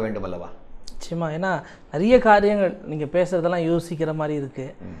பதில் சொல்லி ஆக வேண்டும் அல்லவா? நிச்சயமா. ஏன்னா நிறைய காரியங்கள் நீங்கள் பேசுகிறதெல்லாம் யோசிக்கிற மாதிரி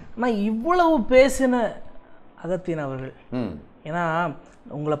இருக்குது. ஆனால் இவ்வளவு பேசின அகத்தியன் அவர்கள், ஏன்னா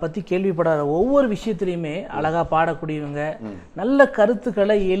உங்களை பற்றி கேள்விப்படாத ஒவ்வொரு விஷயத்துலையுமே அழகாக பாடக்கூடியவங்க, நல்ல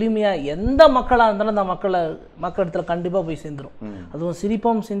கருத்துக்களை எளிமையாக எந்த மக்களாக இருந்தாலும் அந்த மக்களிடத்துல கண்டிப்பாக போய் சேர்ந்துடும். அதுவும்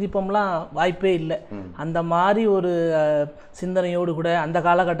சிரிப்போம் சிந்திப்போம்லாம் வாய்ப்பே இல்லை. அந்த மாதிரி ஒரு சிந்தனையோடு கூட அந்த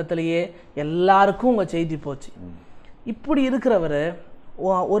காலகட்டத்திலேயே எல்லாருக்கும் உங்கள் செய்தி போச்சு. இப்படி இருக்கிறவர்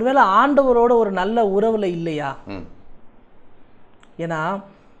ஒருவேளை ஆண்டவரோட ஒரு நல்ல உறவில் இல்லையா? ஏன்னா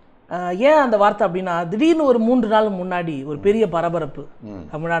ஏன் அந்த வார்த்தை அப்படின்னா, திடீர்னு ஒரு 3 நாள் முன்னாடி ஒரு பெரிய பரபரப்பு,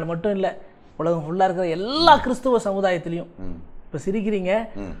 தமிழ்நாடு மட்டும் இல்லை உலகம் ஃபுல்லாக இருக்கிற எல்லா கிறிஸ்துவ சமுதாயத்திலையும். இப்போ சிரிக்கிறீங்க,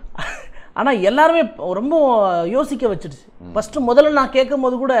 ஆனால் எல்லாருமே ரொம்ப யோசிக்க வச்சிடுச்சு. ஃபஸ்ட்டு முதல்ல நான் கேட்கும்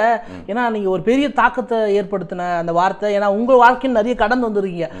போது கூட, ஏன்னா நீங்கள் ஒரு பெரிய தாக்கத்தை ஏற்படுத்தின அந்த வார்த்தை. ஏன்னா உங்கள் வாழ்க்கையில் நிறைய கடந்து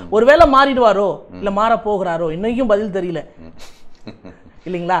வந்துருக்கீங்க. ஒருவேளை மாறிடுவாரோ இல்லை மாற போகிறாரோ, இன்னைக்கும் பதில் தெரியல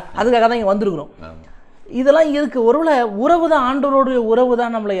இல்லைங்களா? அதுக்காக தான் இங்கே வந்திருக்கிறோம். இதெல்லாம் இருக்கு. ஒருவேளை உறவு தான், ஆண்டவரோடைய உறவு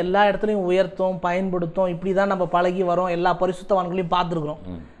தான் நம்மளை எல்லா இடத்துலையும் உயர்த்தும், பயன்படுத்தும். இப்படி தான் நம்ம பழகி வரோம், எல்லா பரிசுத்தவான்களையும் பார்த்துருக்குறோம்.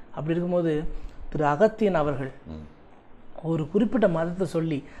 அப்படி இருக்கும்போது திரு அகத்தியன் அவர்கள் ஒரு குறிப்பிட்ட மதத்தை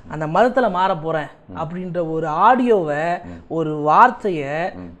சொல்லி அந்த மதத்தில் மாற போகிறேன் அப்படின்ற ஒரு ஆடியோவை, ஒரு வார்த்தையை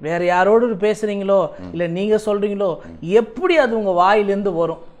வேற யாரோடு பேசுகிறீங்களோ இல்லை நீங்கள் சொல்கிறீங்களோ, எப்படி அது உங்கள் வாயிலேருந்து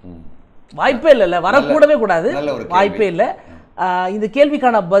வரும்? வாய்ப்பே இல்லைல்ல, வரக்கூடவே கூடாது, வாய்ப்பே இல்லை. இந்த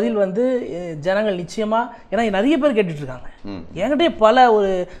கேள்விக்கான பதில் வந்து ஜனங்கள் நிச்சயமாக, ஏன்னா நிறைய பேர் கேட்டுட்ருக்காங்க. என்கிட்டே ஒரு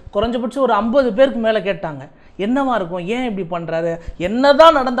குறைஞ்சபட்சம் ஒரு 50 பேருக்கு மேலே கேட்டாங்க, என்னவா இருக்கும், ஏன் இப்படி பண்ணுறாரு,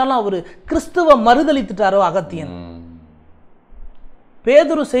 என்னதான் நடந்தாலும் அவர் கிறிஸ்துவ மறுதளித்துட்டாரோ அகத்தியன்,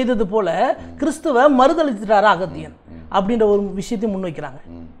 பேதுரு செய்தது போல கிறிஸ்துவ மறுதளித்துட்டாரோ அகத்தியன் அப்படின்ற ஒரு விஷயத்தை முன்வைக்கிறாங்க.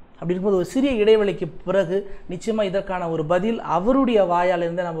 அப்படி இருக்கும்போது ஒரு சிறிய இடைவெளிக்கு பிறகு நிச்சயமாக இதற்கான ஒரு பதில் அவருடைய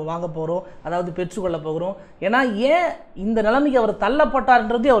வாயாலிருந்து நம்ம வாங்க போகிறோம், அதாவது பெற்றுக்கொள்ள போகிறோம். ஏன்னா ஏன் இந்த நிலைமைக்கு அவர்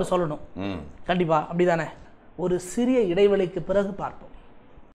தள்ளப்பட்டார்ன்றதையும் அவர் சொல்லணும். கண்டிப்பாக அப்படிதானே? ஒரு சிறிய இடைவெளிக்கு பிறகு பார்ப்போம்.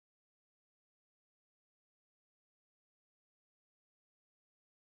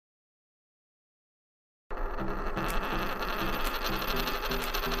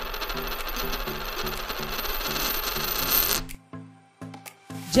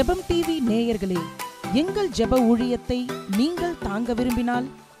 ஜெபம் டிவி நேயர்களே, எங்கள் ஜெப ஊழியத்தை நீங்கள் தாங்க விரும்பினால்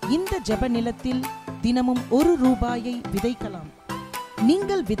இந்த ஜெப நிலத்தில் தினமும் ₹1 விதைக்கலாம்.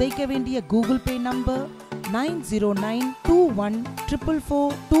 நீங்கள் விதைக்க வேண்டிய கூகுள் பே நம்பர்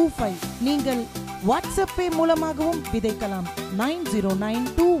 9092144425. நீங்கள் வாட்ஸ்அப் பே மூலமாகவும் விதைக்கலாம்.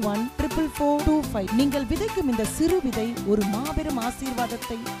 9092144425. நீங்கள் விதைக்கும் இந்த சிறு விதை ஒரு மாபெரும்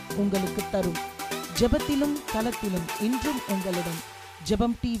ஆசீர்வாதத்தை உங்களுக்கு தரும். ஜெபத்திலும் களத்திலும் இன்றும் உங்களுடன்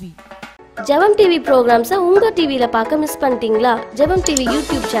ஜெபம் டிவி. ஜெபம் டிவி ப்ரோக்ராம்ஸை உங்கள் டிவியில் பார்க்க மிஸ் பண்ணிட்டீங்களா? ஜெபம் டிவி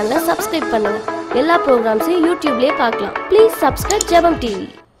யூடியூப் சேனலை சப்ஸ்கிரைப் பண்ணுங்கள். எல்லா ப்ரோக்ராம்ஸையும் யூடியூப்லேயே பார்க்கலாம். ப்ளீஸ் சப்ஸ்கிரைப் ஜெபம் டிவி.